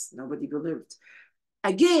said yes. Nobody believed.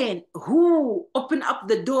 Again, who opened up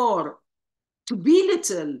the door to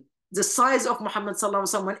belittle the size of Muhammad sallallahu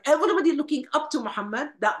alaihi wasallam? When everybody looking up to Muhammad,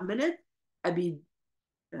 that minute, Abi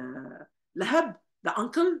Lahab, the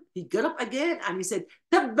uncle, he got up again and he said,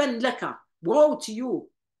 Tabban laka, woe to you.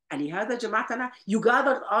 Alihada jama'atana, you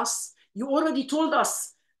gathered us, you already told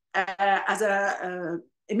us as a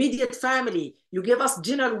immediate family, you gave us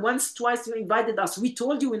dinner once, twice, you invited us. We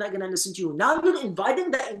told you we're not going to listen to you. Now you're inviting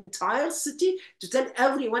the entire city to tell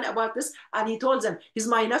everyone about this. And he told them, he's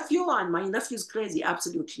my nephew and my nephew's crazy.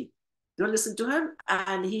 Absolutely. Don't listen to him.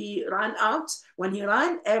 And he ran out. When he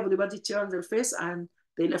ran, everybody turned their face and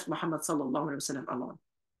they left Muhammad sallallahu alaihi wasallam alone.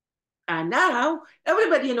 And now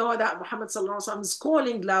everybody know that Muhammad sallallahu alaihi wasallam is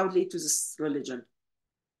calling loudly to this religion.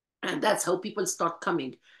 And that's how people start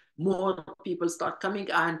coming. More people start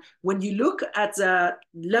coming. And when you look at the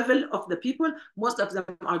level of the people, most of them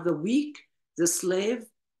are the weak, the slave,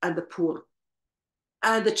 and the poor,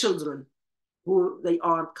 and the children who they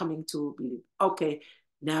are coming to believe. Okay,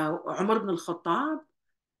 now Umar ibn al-Khattab,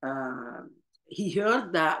 he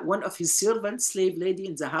heard that one of his servants, slave lady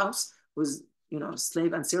in the house, was,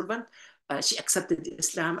 slave and servant, she accepted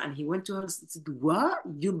Islam, and he went to her and said, what?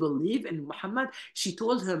 You believe in Muhammad? She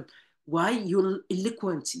told him, why you're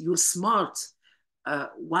eloquent, you're smart.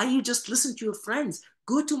 Why you just listen to your friends?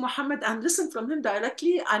 Go to Muhammad and listen from him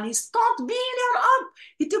directly. And he stopped beating her up.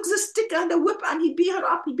 He took the stick and the whip and he beat her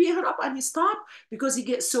up, and he stopped because he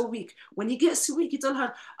gets so weak. When he gets so weak, he told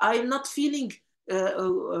her, I'm not feeling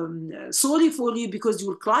sorry for you because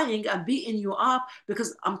you're crying and beating you up,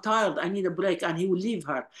 because I'm tired, I need a break. And he will leave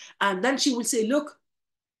her. And then she will say, look,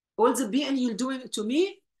 all the beating you're doing to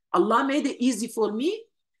me, Allah made it easy for me.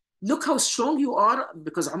 Look how strong you are,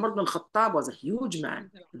 because Umar ibn al-Khattab was a huge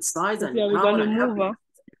man in size and power and everything.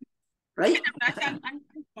 Right?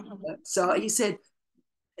 So he said,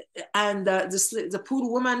 and the poor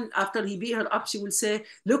woman, after he beat her up, she will say,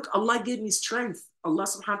 look, Allah gave me strength. Allah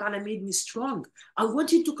subhanahu wa ta'ala made me strong. I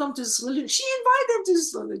want you to come to this religion. She invited him to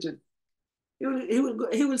this religion.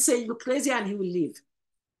 He will say, you're crazy, and he will leave.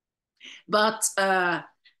 But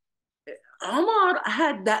Omar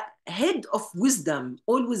had that head of wisdom,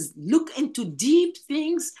 always look into deep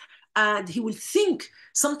things, and he will think.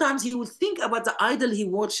 Sometimes he will think about the idol he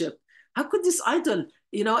worshipped. How could this idol,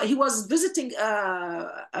 he was visiting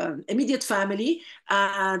immediate family,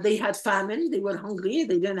 and they had famine, they were hungry,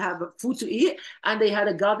 they didn't have food to eat, and they had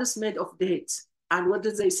a goddess made of dates. And what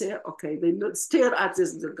did they say? Okay, they stare at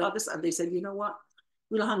the goddess, and they said, you know what?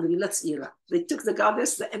 We're hungry, let's eat her. They took the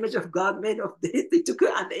goddess, the image of God made of dates, they took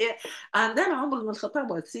her and they ate. And then Umar ibn al-Khattab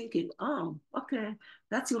was thinking, oh, okay,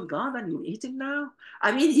 that's your God and you're eating now?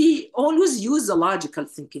 I mean, he always used the logical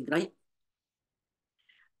thinking, right?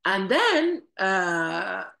 And then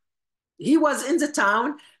he was in the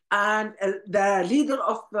town, and the leader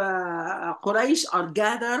of Quraysh are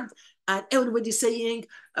gathered, and everybody saying,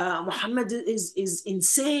 Muhammad is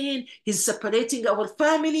insane. He's separating our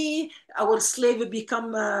family. Our slave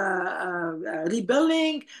become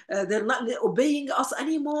rebelling. They're not obeying us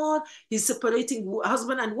anymore. He's separating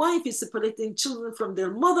husband and wife. He's separating children from their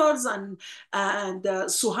mothers. And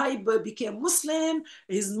Suhaib became Muslim.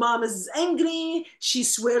 His mom is angry. She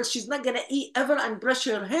swears she's not going to eat ever and brush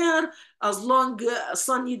her hair as long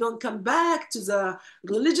son, you don't come back to the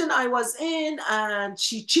religion I was in. And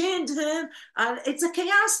she chained him. And it's a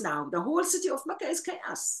chaos now. The whole city of Mecca is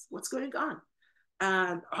chaos. What's going on?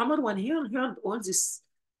 And Umar, when he heard all this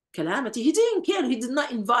calamity. He didn't care. He did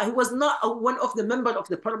not invite. He was not one of the members of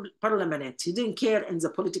the parliament. He didn't care in the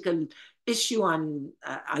political issue and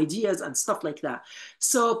ideas and stuff like that.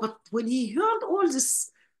 So, but when he heard all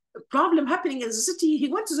this problem happening in the city, he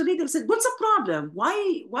went to the leader and said, "What's the problem?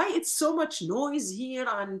 Why it's so much noise here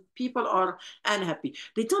and people are unhappy?"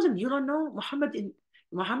 They told him, "You don't know,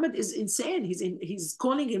 Muhammad is insane. He's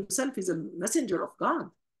calling himself. He's a messenger of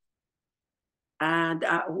God." And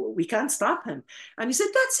we can't stop him. And he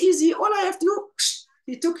said, "That's easy. All I have to do,"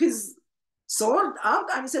 he took his sword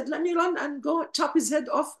out and he said, "Let me run and go chop his head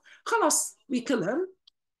off. Khalas, we kill him.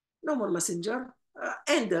 No more messenger.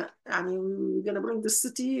 And we're going to bring the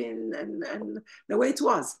city and the way it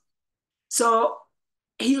was." So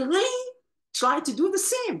he really tried to do the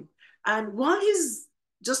same. And while he's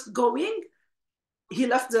just going, he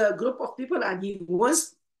left the group of people and he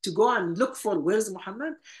was to go and look for where's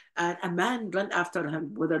Muhammad, and a man ran after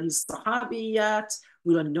him, whether he's Sahabi yet,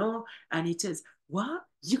 we don't know. And he says, "What?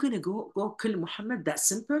 You're gonna go kill Muhammad that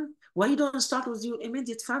simple? Why you don't start with your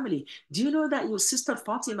immediate family? Do you know that your sister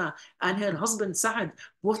Fatima and her husband Sa'ad,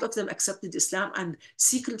 both of them accepted Islam, and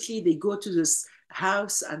secretly they go to this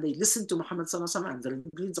house and they listen to Muhammad sallallahu alaihi wasallam and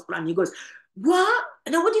they read the Quran." He goes, "What?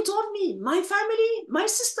 Nobody told me. My family, my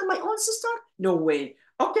sister, my own sister? No way.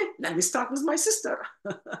 Okay, let me start with my sister."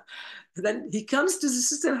 Then he comes to the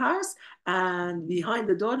sister house, and behind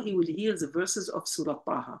the door, he will hear the verses of Surah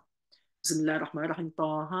Taha. Bismillah ar-Rahman ar-Rahim.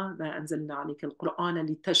 Taha, ma anzalna alayka al-Qur'ana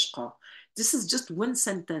litashqa. This is just one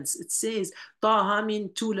sentence. It says, Taha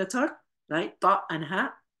mean two letters, right? Ta and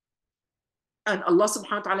ha. And Allah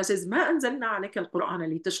subhanahu wa ta'ala says, "Ma anzalna alayka al-Qur'ana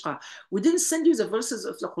litashqa." We didn't send you the verses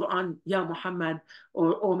of the Quran, Ya Muhammad,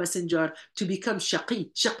 or Messenger, to become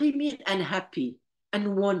shaqi. Shaqi means unhappy,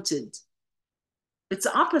 unwanted. It's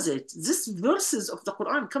the opposite. These verses of the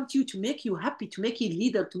Quran come to you to make you happy, to make you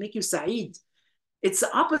leader, to make you sa'id. It's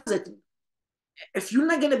the opposite. If you're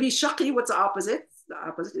not going to be shaqi, what's the opposite? The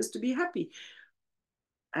opposite is to be happy.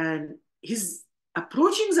 And he's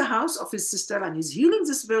approaching the house of his sister and he's hearing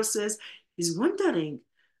these verses. He's wondering,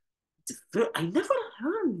 I never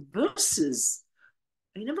heard verses.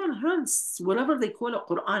 I never heard whatever they call a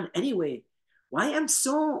Quran anyway. Why am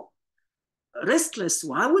so restless?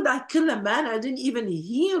 Why would I kill a man? I didn't even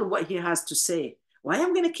hear what he has to say. Why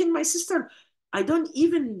am I going to kill my sister? I don't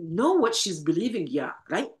even know what she's believing yet,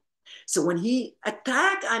 right? So when he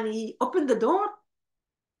attacked and he opened the door,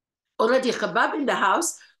 already Khabbab in the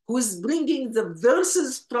house, who is bringing the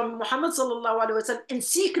verses from Muhammad sallallahu alaihi wasallam in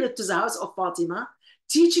secret to the house of Fatima,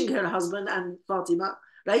 teaching her husband and Fatima,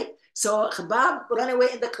 right? So Khabbab ran away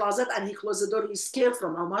in the closet and he closed the door. He's scared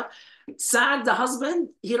from Omar. Sa'ad, the husband,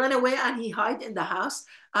 he ran away and he hid in the house.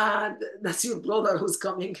 And that's your brother who's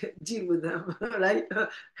coming, deal with them, right?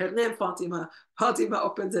 Her name Fatima. Fatima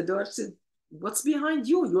opens the door. She said, "What's behind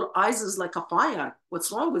you? Your eyes is like a fire.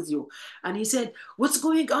 What's wrong with you?" And he said, "What's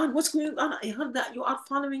going on? What's going on? I heard that you are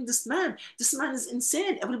following this man. This man is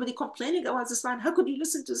insane. Everybody complaining about this man. How could you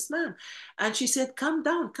listen to this man?" And she said, "Calm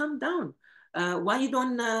down, calm down. Why you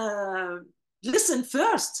don't listen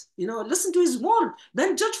first? Listen to his word.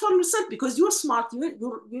 Then judge for yourself because you're smart.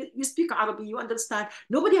 You speak Arabic. You understand.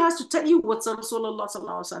 Nobody has to tell you what Rasulullah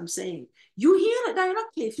sallallahu alaihi wasallam saying. You hear it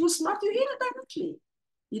directly. If you're smart, you hear it directly.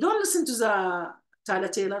 You don't listen to the Tyler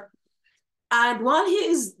Taylor." And while he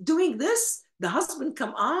is doing this, the husband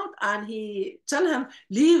come out and he tell him,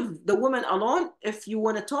 "Leave the woman alone. If you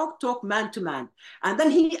want to talk man to man." And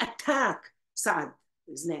then he attack Saad,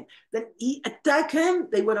 his name. Then he attack him.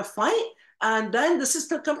 They want to fight. And then the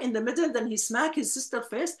sister come in the middle. Then he smack his sister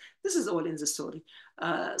face. This is all in the story.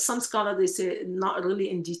 Some scholars, they say not really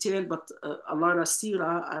in detail, but a lot of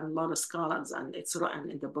seerah and a lot of scholars, and it's written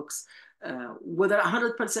in the books. Whether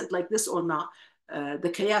 100% like this or not,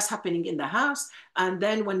 the chaos happening in the house. And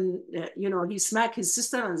then when, he smacked his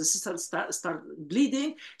sister and the sister start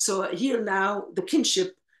bleeding. So here now the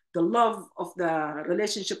kinship, the love of the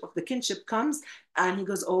relationship of the kinship comes. And he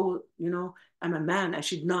goes, "Oh, I'm a man. I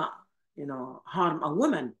should not, harm a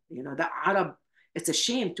woman. The Arab, it's a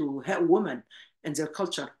shame to hurt women in their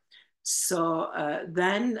culture." So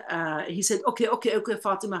then he said, okay,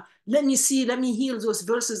 Fatima, let me hear those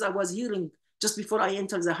verses I was hearing just before I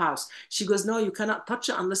enter the house. She goes, "No, you cannot touch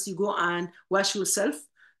it unless you go and wash yourself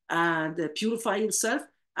and purify yourself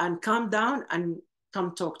and calm down and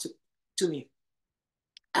come talk to me."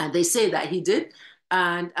 And they say that he did.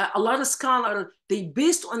 And a lot of scholars, they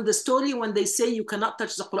based on the story when they say you cannot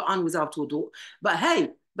touch the Quran without wudu. But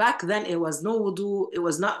hey, back then it was no wudu. It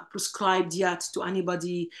was not prescribed yet to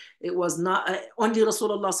anybody. It was not, only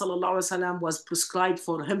Rasulullah sallallahu alaihi wasallam was prescribed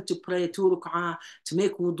for him to pray 2 rak'ah, to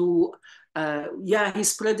make wudu. Yeah, he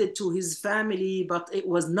spread it to his family, but it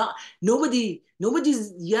was not,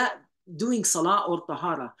 nobody's yet doing salah or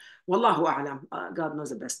tahara. Wallahu a'lam. God knows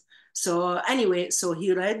the best. So anyway, so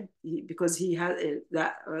he read, because he had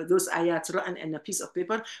those ayat written in a piece of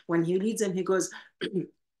paper. When he reads them, he goes,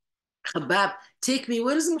 Khabbab, take me.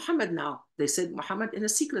 Where is Muhammad now? They said, Muhammad in a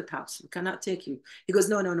secret house. We cannot take you. He goes,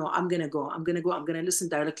 no, no, no. I'm going to go. I'm going to go. I'm going to listen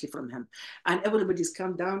directly from him. And everybody's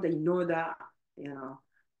come down. They know that,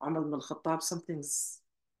 Umar ibn al-Khattab,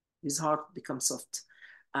 his heart becomes soft.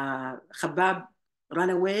 Khabbab ran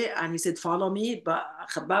away and he said, follow me. But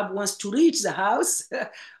Khabbab wants to reach the house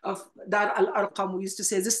of Dar al-Arqam. We used to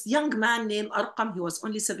say, this young man named Arqam, he was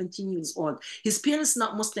only 17 years old. His parents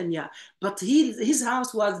not Muslim yet, but his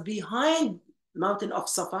house was behind Mountain of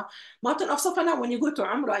Safa. Mountain of Safa now, when you go to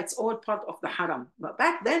Umrah, it's all part of the Haram. But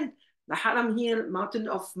back then, the Haram here, Mountain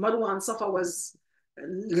of Marwa and Safa was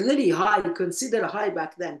really high, considered high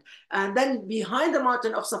back then. And then behind the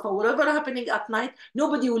Mountain of Safa, whatever happening at night,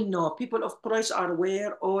 nobody will know. People of Quraysh are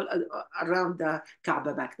aware all around the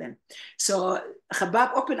Kaaba back then. So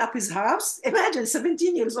Khabbab opened up his house. Imagine,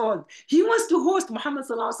 17 years old. He wants to host Muhammad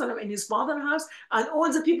in his father's house and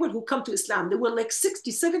all the people who come to Islam. There were like 60,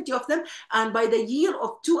 70 of them. And by the year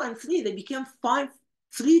of 2 and 3, they became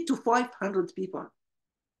 300 to 500 people.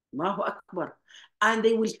 Allahu Akbar. And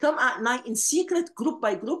they will come at night in secret, group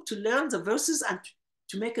by group, to learn the verses and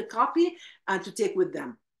to make a copy and to take with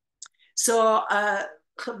them. So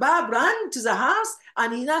Khabbab ran to the house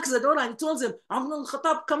and he knocks the door and he tells him, Umar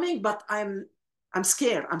al-Khattab coming, but I'm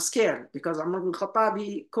scared. I'm scared because Umar al-Khattab,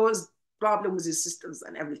 he caused problem with his sisters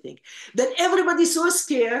and everything. Then everybody's so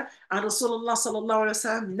scared, and Rasulullah sallallahu alaihi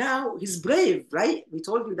wasallam, now he's brave, right? We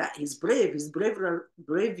told you that he's brave. He's braver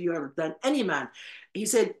than any man. He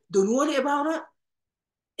said, don't worry about it.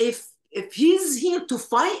 If he's here to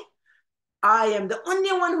fight, I am the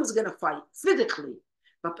only one who's going to fight physically.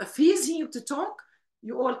 But if he's here to talk,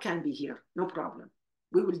 you all can be here. No problem.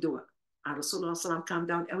 We will do it. And Rasulullah calmed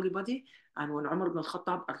down everybody. And when Umar ibn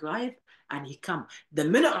al-Khattab arrived and he come, the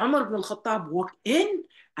minute Umar ibn al-Khattab walked in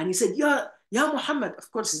and he said, Ya Muhammad, of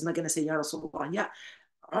course he's not going to say Ya Rasulullah, Ya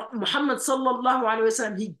Muhammad sallallahu alayhi wa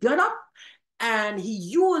sallam, he got up and he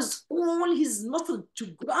used all his muscle to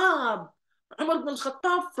grab Umar ibn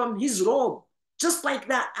al-Khattab from his robe, just like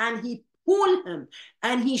that. And he pulled him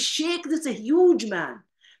and he shake this a huge man.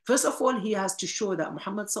 First of all, he has to show that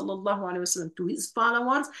Muhammad sallallahu alaihi wasallam to his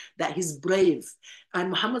followers that he's brave. And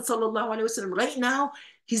Muhammad sallallahu alaihi wasallam right now,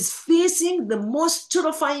 he's facing the most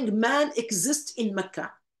terrifying man exists in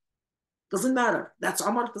Mecca. Doesn't matter. That's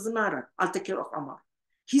Umar, doesn't matter. I'll take care of Umar.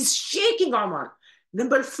 He's shaking Umar.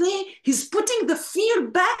 Number 3, he's putting the fear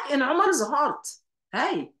back in Umar's heart.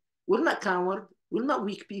 Hey, we're not coward. We're not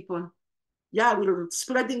weak people. Yeah, we're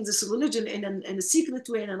spreading this religion in a secret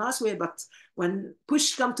way, in a nice way, but when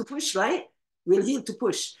push come to push, right, we're here to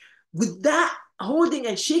push. With that, holding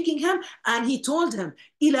and shaking him, and he told him,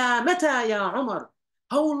 Ila mata ya Umar?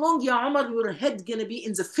 How long, ya Umar, your head gonna be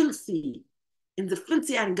in the filthy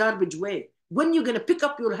and garbage way? When you gonna pick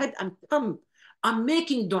up your head and come? I'm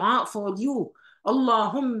making dua for you.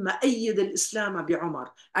 Allahumma ayyid al-Islam bi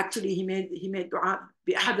Umar. Actually, he made dua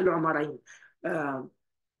bi ahad al-Umarayn.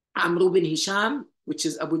 Amr bin Hisham, which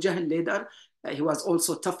is Abu Jahl leader. He was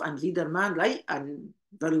also tough and leader man, right? And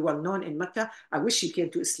very well known in Mecca. I wish he came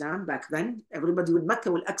to Islam back then. Everybody in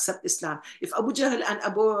Mecca will accept Islam. If Abu Jahl and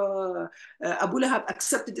Abu Lahab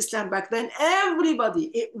accepted Islam back then,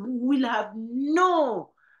 everybody will have no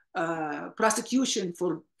prosecution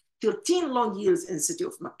for 13 long years in the city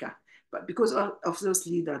of Mecca. But because of those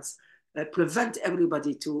leaders, prevent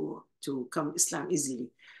everybody to come Islam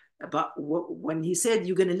easily. But when he said,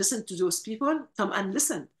 you're going to listen to those people, come and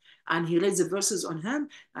listen. And he read the verses on him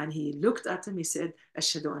and he looked at him. He said,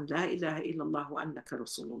 Ashhadu an la ilaha illallah wa annaka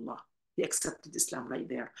Rasulullah. He accepted Islam right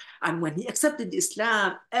there. And when he accepted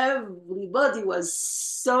Islam, everybody was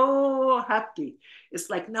so happy.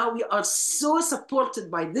 It's like now we are so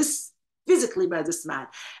supported by this, physically by this man.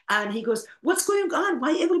 And he goes, what's going on?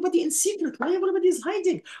 Why everybody in secret? Why everybody is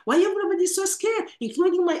hiding? Why everybody is so scared,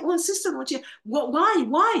 including my own sister?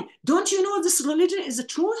 Why? Don't you know this religion is the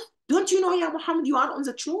truth? Don't you know, Ya Muhammad, you are on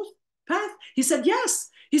the truth path? He said, yes.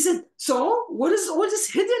 He said, so what is all this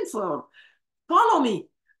hidden for? Follow me.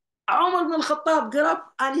 Umar ibn al-Khattab got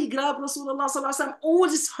up and he grabbed Rasulullah sallallahu alaihi wasallam. All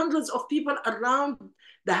these hundreds of people around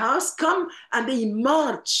the house come and they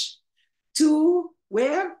march to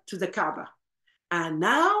where? To the Kaaba. And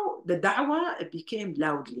now the da'wah became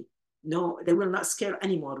loudly. No, they will not scare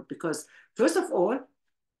anymore because first of all,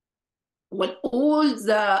 when all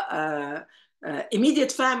the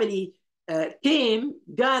immediate family came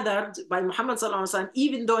gathered by Muhammad sallallahu alaihi wasallam,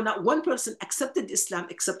 even though not one person accepted Islam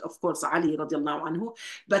except, of course, Ali radiallahu anhu.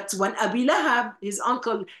 But when Abi Lahab, his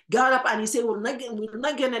uncle, got up and he said, we're not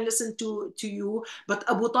going to listen to you. But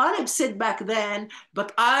Abu Talib said back then,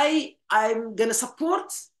 but I'm going to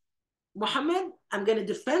support Muhammad. I'm going to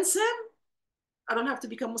defend him. I don't have to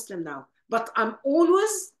become Muslim now, but I'm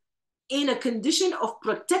always in a condition of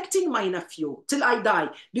protecting my nephew till I die,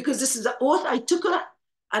 because this is the oath I took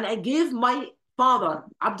and I gave my father,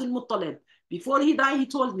 Abdul Muttalib. Before he died, he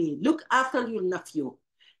told me, look after your nephew.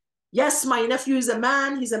 Yes, my nephew is a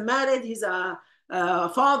man, he's a married, he's a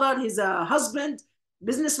father, he's a husband,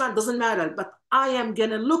 businessman, doesn't matter, but I am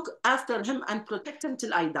gonna look after him and protect him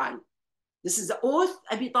till I die. This is the oath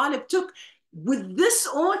Abi Talib took. With this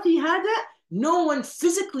oath he had it, no one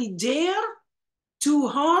physically dare to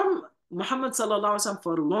harm Muhammad sallallahu alaihi wasallam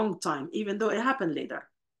for a long time, even though it happened later.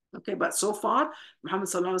 Okay, but so far, Muhammad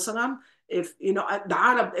sallallahu alaihi wasallam, if you know the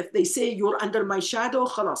Arab, if they say you're under my shadow,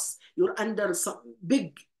 khalas, you're under some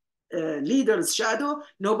big leader's shadow,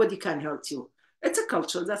 nobody can hurt you. It's a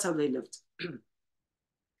culture, that's how they lived.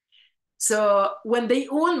 So when they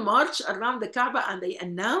all marched around the Kaaba and they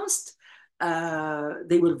announced,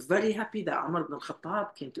 they were very happy that Umar ibn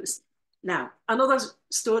al-Khattab came to Islam. Now, another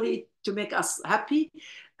story to make us happy,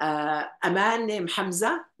 a man named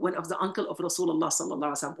Hamza, one of the uncle of Rasulullah sallallahu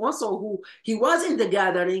alaihi wasallam, also who he was in the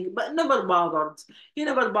gathering but never bothered. He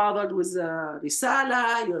never bothered with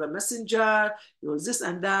risala, you're a messenger, you're this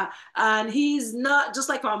and that, and he's not just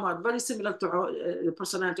like Umar, very similar to the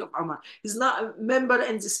personality of Umar. He's not a member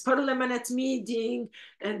in this parliament meeting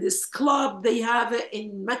and this club they have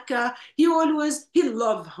in Mecca. He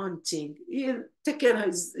loved hunting. He'll take care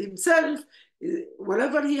of himself,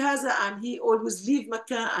 whatever he has, and he always leave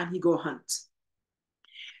Mecca and he go hunt.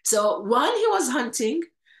 So while he was hunting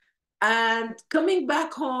and coming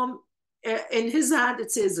back home, in his hand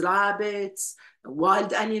it says rabbits,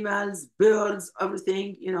 wild animals, birds,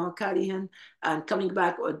 everything, you know, carrying and coming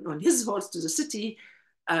back on his horse to the city.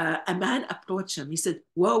 A man approached him. He said,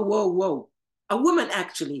 whoa, whoa, whoa. A woman,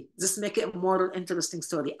 actually, just make it a more interesting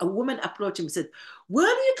story. A woman approached him and said, where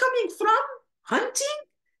are you coming from? Hunting?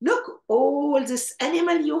 Look, all this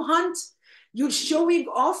animal you hunt, you're showing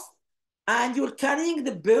off, and you're carrying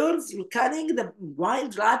the birds, you're carrying the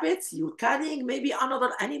wild rabbits, you're carrying maybe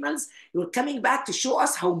another animals, you're coming back to show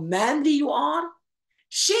us how manly you are.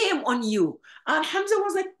 Shame on you. And Hamza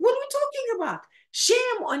was like, what are you talking about?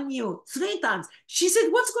 Shame on you, 3 times. She said,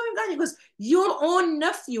 what's going on? He goes, your own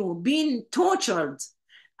nephew being tortured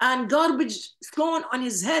and garbage thrown on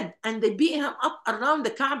his head, and they beat him up around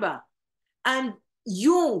the Kaaba. And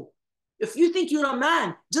you, if you think you're a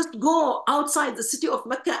man, just go outside the city of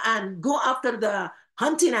Mecca and go after the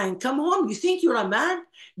hunting and come home. You think you're a man?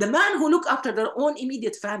 The man who look after their own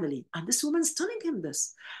immediate family. And this woman's telling him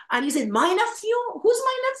this. And he said, my nephew? Who's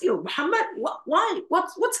my nephew? Muhammad? Why?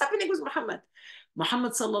 What's happening with Muhammad?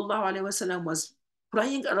 Muhammad sallallahu alaihi wasallam was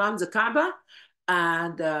praying around the Kaaba,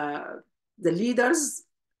 and the leaders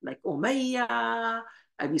like Umayyah,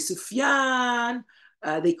 Abi Sufyan,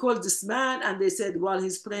 they called this man and they said, while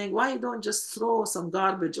he's praying, why don't just throw some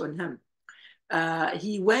garbage on him?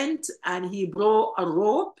 He went and he brought a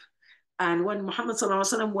rope. And when Muhammad sallallahu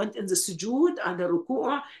alaihi wasallam went in the sujood and the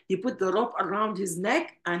ruku'ah, he put the rope around his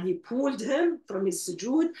neck and he pulled him from his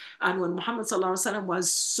sujood. And when Muhammad sallallahu alaihi wasallam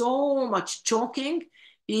was so much choking,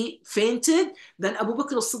 he fainted. Then Abu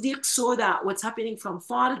Bakr as-Siddiq saw that what's happening from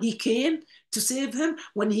far. He came to save him.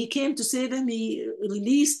 When he came to save him, he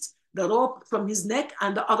released the rope from his neck,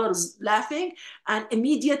 and the others laughing. And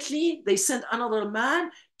immediately they sent another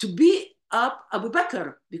man to beat up Abu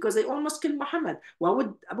Bakr, because they almost killed Muhammad. Why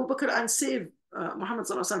would Abu Bakr and save Muhammad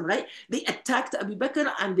sallallahu alaihi wasallam, right? They attacked Abu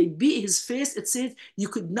Bakr and they beat his face. It said you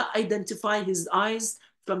could not identify his eyes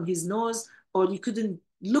from his nose, or you couldn't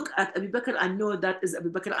look at Abu Bakr and know that is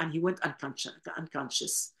Abu Bakr, and he went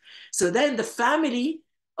unconscious. So then the family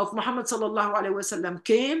of Muhammad sallallahu alaihi wasallam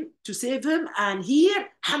came to save him, and here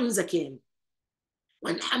Hamza came.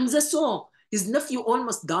 When Hamza saw his nephew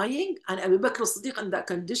almost dying and Abu Bakr as-Siddiq in that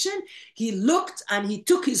condition, he looked and he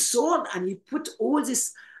took his sword and he put all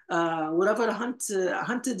this whatever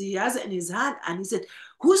hunted he has in his hand, and he said,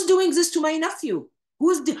 who's doing this to my nephew?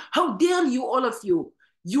 How dare you, all of you?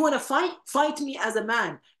 You want to fight me as a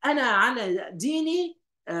man. أنا على ديني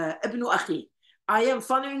ابن أخي. I am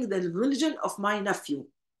following the religion of my nephew.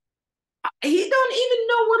 He don't even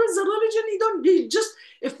know what is the religion. He just,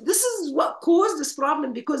 if this is what caused this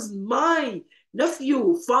problem, because my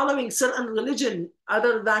nephew following certain religion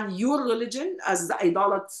other than your religion as the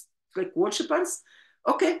idolatric worshippers,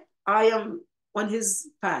 okay, I am on his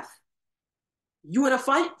path. You want to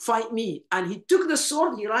fight? Fight me. And he took the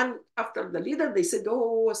sword, he ran after the leader. They said,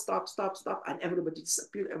 oh, stop, stop, stop. And everybody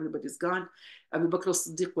disappeared, everybody's gone. Abu Bakr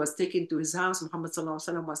as-Siddiq was taken to his house. Muhammad sallallahu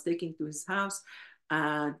alaihi wasallam was taken to his house.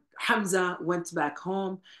 And Hamza went back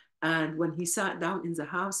home. And when he sat down in the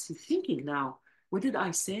house, he's thinking now, what did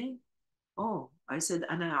I say? Oh, I said,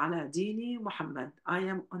 Ana ala dini Muhammad. I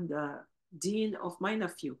am on the deen of my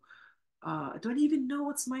nephew. I don't even know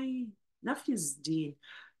what's my nephew's deen.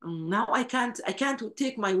 Now I can't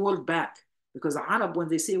take my word back, because Arab, when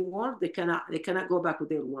they say word, they cannot go back with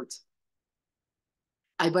their words.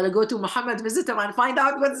 I better go to Muhammad, visit him, and find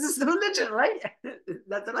out what's this religion, right?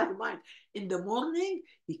 That's what I mind. In the morning,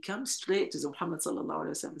 he comes straight to the Muhammad sallallahu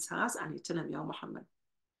alaihi wasallam's house, and he tell him, Ya Muhammad.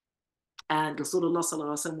 And Rasulullah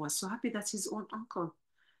sallallahu alaihi wasallam was so happy, that's his own uncle.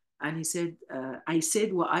 And he said, I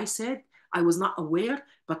said what I said. I was not aware,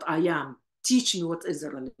 but I am. Teach me what is the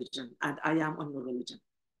religion, and I am on your religion.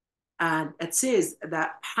 And it says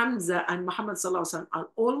that Hamza and Muhammad sallallahu alaihi wasallam are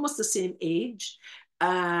almost the same age.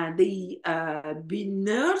 They been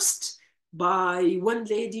nursed by one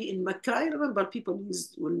lady in Mecca. I remember people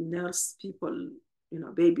will nurse people,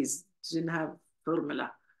 babies didn't have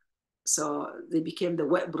formula. So they became the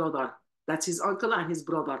wet brother. That's his uncle and his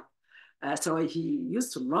brother. So he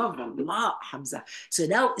used to love Allah, Hamza. So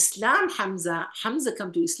now Hamza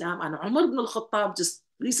come to Islam, and Umar ibn al-Khattab just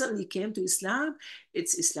recently came to Islam.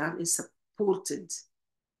 Islam is supported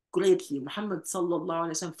greatly. Muhammad sallallahu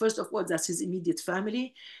alaihi wasallam, first of all, that's his immediate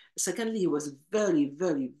family. Secondly, he was very,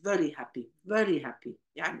 very, very happy, very happy.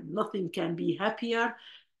 Yani nothing can be happier.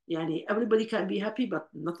 Yani everybody can be happy, but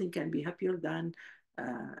nothing can be happier than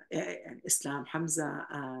Islam, Hamza.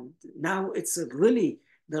 And now it's really,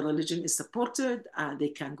 the religion is supported, and they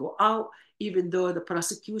can go out, even though the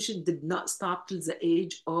persecution did not stop till the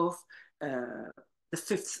age of the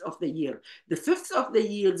 5th of the year. The 5th of the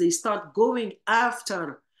year, they start going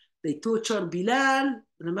after. They torture Bilal.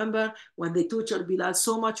 Remember when they tortured Bilal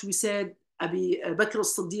so much, we said Abi Bakr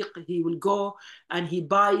as-Siddiq, he will go and he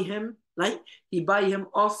buy him, right? He buy him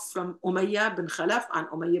off from Umayyah bin Khalaf, and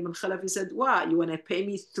Umayyah bin Khalaf, he said, wow, you want to pay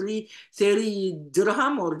me 30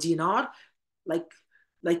 dirham or dinar?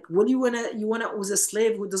 Like what do you wanna was a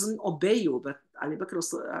slave who doesn't obey you? But Ali Bakr,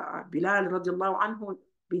 Bilal radiallahu anhu,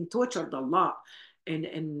 been tortured a lot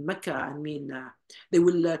in Mecca. I mean, they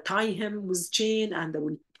will tie him with chain, and they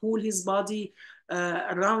will pull his body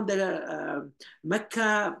around the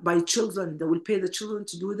Mecca by children. They will pay the children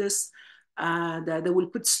to do this. And they will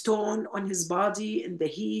put stone on his body in the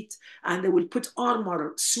heat, and they will put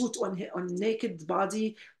armor suit on naked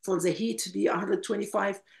body for the heat to be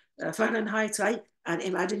 125 Fahrenheit, right? And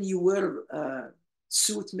imagine you wear a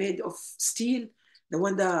suit made of steel, the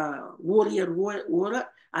one the warrior wore it,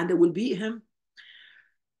 and they will beat him.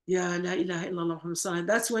 Ya la ilaha illallah Muhammad sallallahu.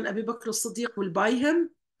 That's when Abu Bakr as-Siddiq will buy him,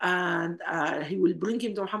 and he will bring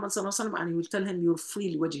him to Muhammad sallallahu, and he will tell him, you're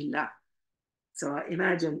free liwajhillah. So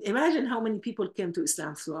imagine how many people came to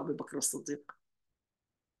Islam through Abu Bakr as-Siddiq.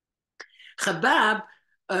 Khabbab,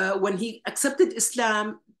 when he accepted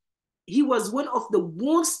Islam, he was one of the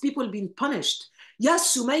worst people being punished.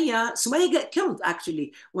 Yes, Sumayya got killed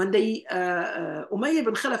actually when they Umayyah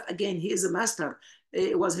bin Khalaf, again, he is a master.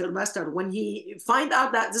 It was her master. When he find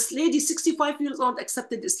out that this lady, 65 years old,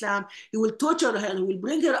 accepted Islam, he will torture her, he will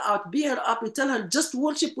bring her out, beat her up, he tell her, just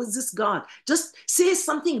worship with this God, just say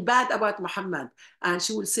something bad about Muhammad, and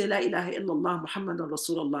she will say, La ilaha illallah Muhammadan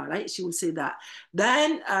Rasulullah, right? She will say that.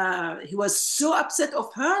 Then he was so upset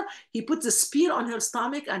of her, he put the spear on her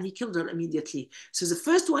stomach and he killed her immediately. So the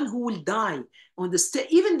first one who will die on the stage,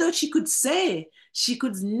 even though she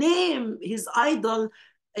could name his idol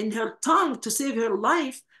in her tongue to save her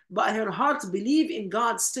life, but her heart believe in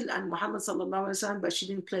God still and Muhammad sallallahu alaihi wasallam, but she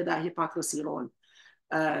didn't play that hypocrisy role.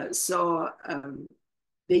 So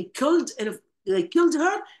they killed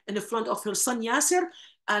her in the front of her son Yasser,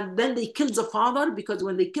 and then they killed the father, because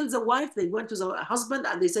when they killed the wife, they went to the husband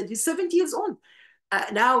and they said, he's 70 years old.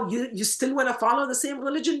 Now you still want to follow the same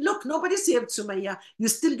religion? Look, nobody saved Sumayya. You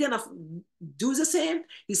still gonna do the same?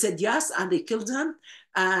 He said yes, and they killed him.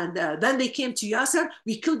 And then they came to Yasser.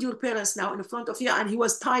 We killed your parents now in front of you, and he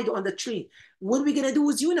was tied on the tree. What are we gonna do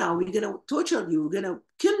with you now? We're gonna torture you. We're gonna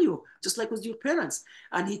kill you, just like with your parents.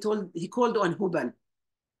 And he called on Hubal.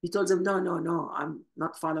 He told them, no, I'm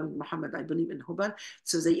not following Muhammad. I believe in Hubal.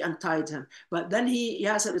 So they untied him. But then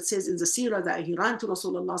Yasser, it says in the seerah that he ran to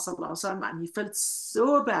Rasulullah sallallahu alaihi wasallam, and he felt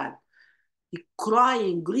so bad. He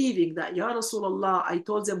crying, grieving that, Ya Rasulullah, I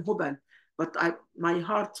told them Hubal, But my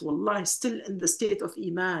heart, wallah, is still in the state of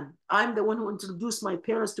Iman. I'm the one who introduced my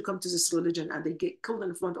parents to come to this religion, and they get killed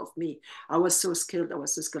in front of me. I was so scared. I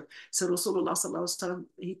was so scared. So Rasulullah sallallahu alaihi wasallam,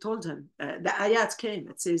 he told him, the ayat came.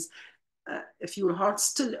 It says, if your heart's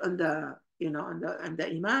still on the, on the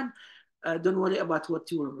Iman, don't worry about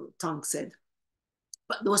what your tongue said.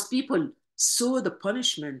 But those people saw the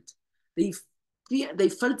punishment. They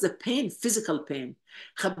felt the pain, physical pain.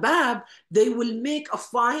 Khabab, they will make a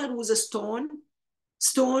fire with a stone.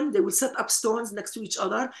 They will set up stones next to each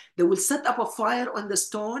other. They will set up a fire on the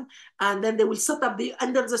stone, and then they will set up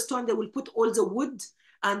under the stone. They will put all the wood,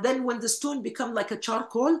 and then when the stone become like a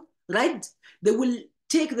charcoal red, they will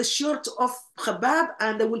take the shirt of Khabab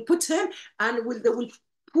and they will put him, and they will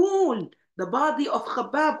pull the body of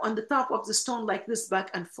Khabab on the top of the stone like this, back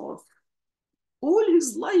and forth. All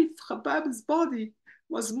his life, Khabab's body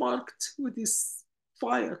was marked with this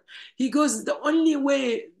fire. He goes, the only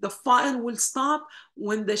way the fire will stop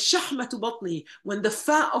when the shahmatu batni, when the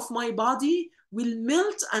fat of my body will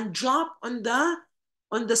melt and drop on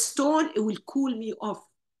the stone, it will cool me off.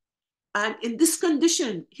 And in this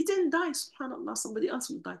condition, he didn't die, subhanAllah, somebody else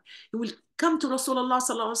will die. He will come to Rasulullah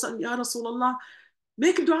sallallahu alaihi wasallam, Ya Rasulullah,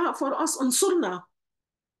 make dua for us, unsurna.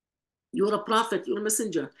 You're a prophet, you're a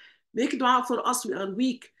messenger. Make dua for us, we are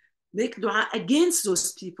weak. Make dua against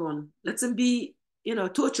those people. Let them be,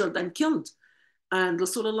 tortured and killed. And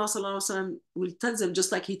Rasulullah sallallahu alaihi wasallam will tell them,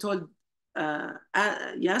 just like he told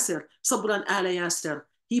Yasir, Sabran ala Yasir.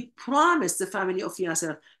 He promised the family of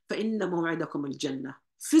Yasir, فَإِنَّ مَوْعِدَكُمُ الْجَنَّةِ.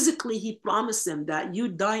 Physically, he promised them that you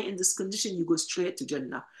die in this condition, you go straight to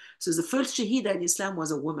Jannah. So the first Shahida in Islam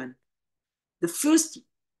was a woman. The first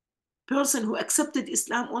person who accepted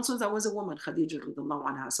Islam also, that was a woman, Khadija radiallahu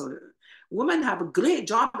anha. So women have a great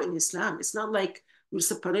job in Islam. It's not like we're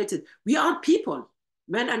separated. We are people,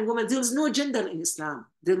 men and women. There's no gender in Islam.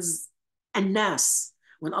 There's a nas.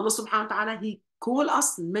 When Allah subhanahu wa ta'ala, he called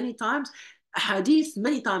us many times, hadith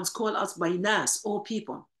many times call us by nas, all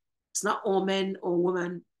people. It's not all men or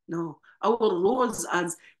women. No, our roles,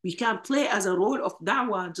 as we can play as a role of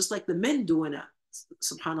da'wah, just like the men doing it.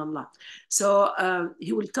 Subhanallah. So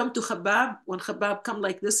he will come to Khabab. When Khabab come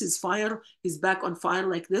like this, his back on fire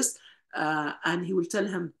like this, and he will tell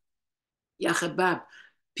him, Ya Khabab,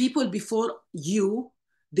 people before you,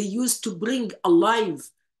 they used to bring alive,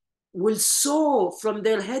 will saw from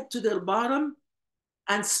their head to their bottom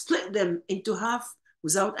and split them into half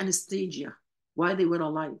without anesthesia while they were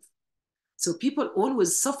alive. So people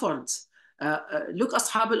always suffered. Look,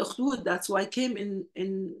 Ashab al-Ukhdud, that's why it came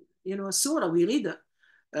in surah, we read it.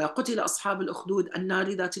 قتل أصحاب الأخدود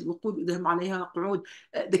النار ذات الوقود إذ هم عليها قعود.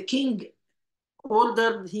 The king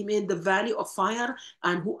ordered, he made the valley of fire,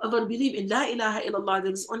 and whoever believe in La ilaha illallah,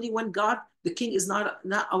 there is only one God, the king is not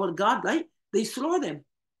our God, right? They throw them,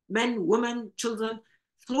 men, women, children,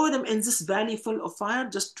 throw them in this valley full of fire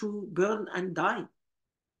just to burn and die.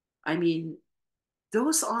 I mean,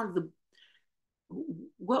 those are the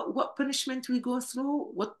what punishment we go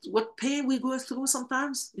through, what pain we go through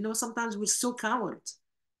sometimes. Sometimes we're so coward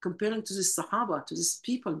comparing to this Sahaba, to these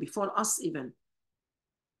people before us even.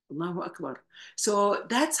 Allahu Akbar. So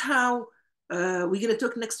that's how we're going to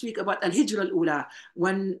talk next week about Al-Hijra al-Ula,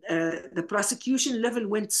 when the prosecution level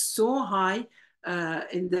went so high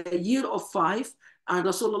in the year of 5, and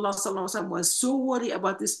Rasulullah sallallahu alaihi wasallam was so worried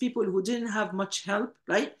about these people who didn't have much help,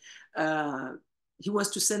 right? He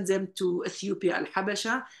was to send them to Ethiopia,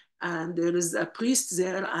 Al-Habasha, and there is a priest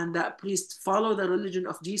there, and that priest followed the religion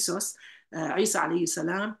of Jesus, Isa alayhi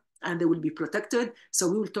salam, and they will be protected. So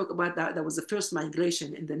we will talk about that. That was the first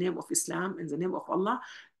migration in the name of Islam, in the name of Allah,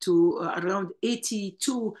 to around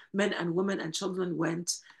 82 men and women and children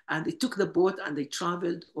went, and they took the boat and they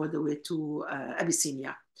traveled all the way to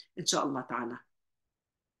Abyssinia, inshallah ta'ala.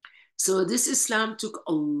 So this Islam took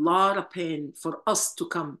a lot of pain for us to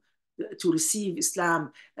come to receive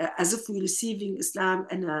Islam, as if we're receiving Islam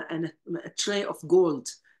in a tray of gold,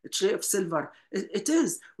 a tray of silver. It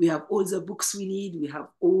is. We have all the books we need. We have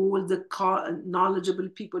all the knowledgeable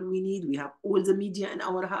people we need. We have all the media in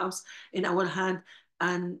our house, in our hand.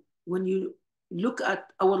 And when you look at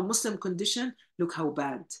our Muslim condition, look how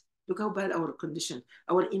bad. Look how bad our condition.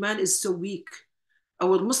 Our iman is so weak.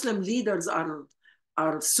 Our Muslim leaders are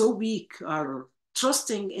so weak, are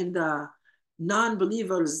trusting in the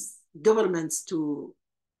non-believers' governments to,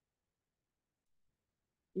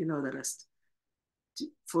 the rest,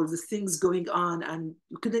 for the things going on. And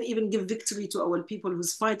we couldn't even give victory to our people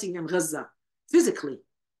who's fighting in Gaza physically.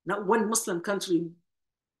 Not one Muslim country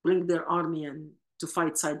bring their army and to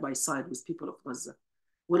fight side by side with people of Gaza.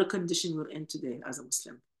 What a condition we're in today as a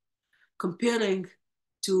Muslim. Comparing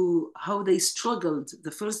to how they struggled,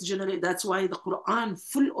 the first generation. That's why the Quran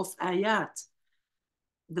full of ayat.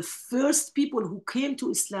 The first people who came to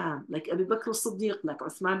Islam, like Abu Bakr as-Siddiq, like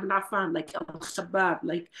Uthman bin Affan, like Al-Khabbab,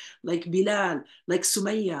 like Bilal, like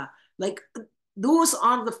Sumayya, like those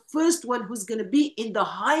are the first one who's going to be in the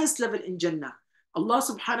highest level in Jannah. Allah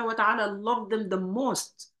subhanahu wa ta'ala loved them the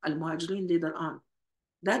most, Al-Muhajirin later on.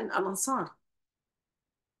 Then Al-Ansar.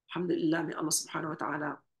 Alhamdulillah, may Allah subhanahu wa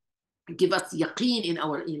ta'ala give us yaqeen in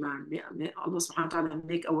our iman. May Allah subhanahu wa ta'ala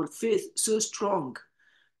make our faith so strong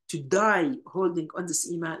to die holding on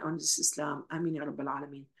this iman, on this Islam. Ameen ya Rabbal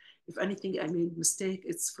Alameen. If anything I made mistake,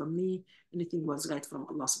 it's from me. Anything was right from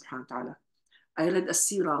Allah subhanahu wa ta'ala. I read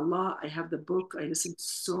As-Sirah Allah. I have the book. I listened to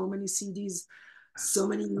so many CDs, so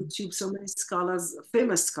many YouTube, so many scholars,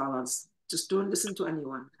 famous scholars. Just don't listen to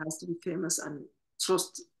anyone. It has to be famous and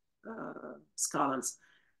trust scholars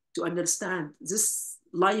to understand this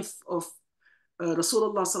life of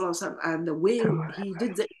Rasulullah sallallahu alaihi wasallam and the way he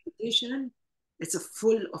did the invitation. It's a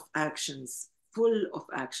full of actions,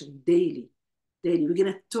 daily. We're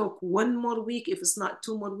going to talk one more week, if it's not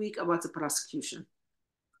 2 more weeks, about the persecution.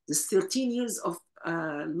 This 13 years of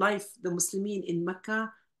life, the Muslimin in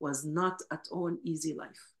Mecca was not at all easy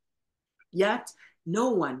life. Yet, no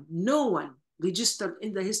one registered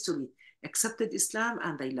in the history accepted Islam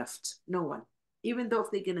and they left. No one. Even though if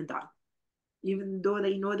they're going to die. Even though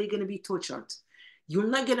they know they're going to be tortured. You're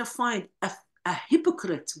not going to find a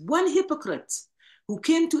hypocrite, one hypocrite, who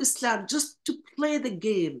came to Islam just to play the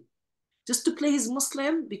game, just to play his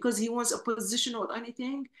Muslim because he wants a position or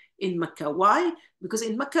anything in Mecca. Why? Because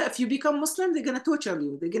in Mecca, if you become Muslim, they're going to torture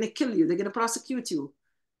you. They're going to kill you. They're going to prosecute you.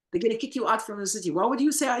 They're going to kick you out from the city. Why would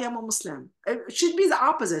you say I am a Muslim? It should be the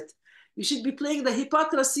opposite. You should be playing the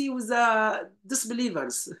hypocrisy with the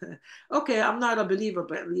disbelievers. Okay, I'm not a believer,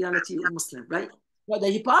 but in reality, I'm a Muslim, right? But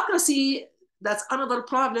the hypocrisy, that's another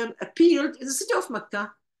problem, appeared in the city of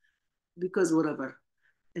Mecca because whatever.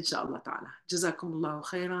 Inshallah ta'ala. Jazakumullahu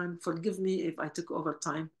khairan. Forgive me if I took over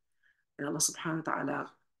time. And Allah subhanahu wa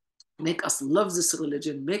ta'ala make us love this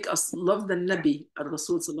religion, make us love the Nabi,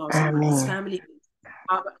 al-Rasul sallallahu alaihi wasallam, his family,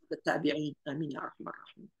 the tabi'een. Ameen ya rahman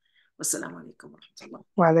rahim. Wassalamu alaikum wa rahmatullah.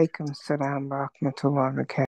 Wa alaikum assalam wa rahmatullahi wa barakatuh.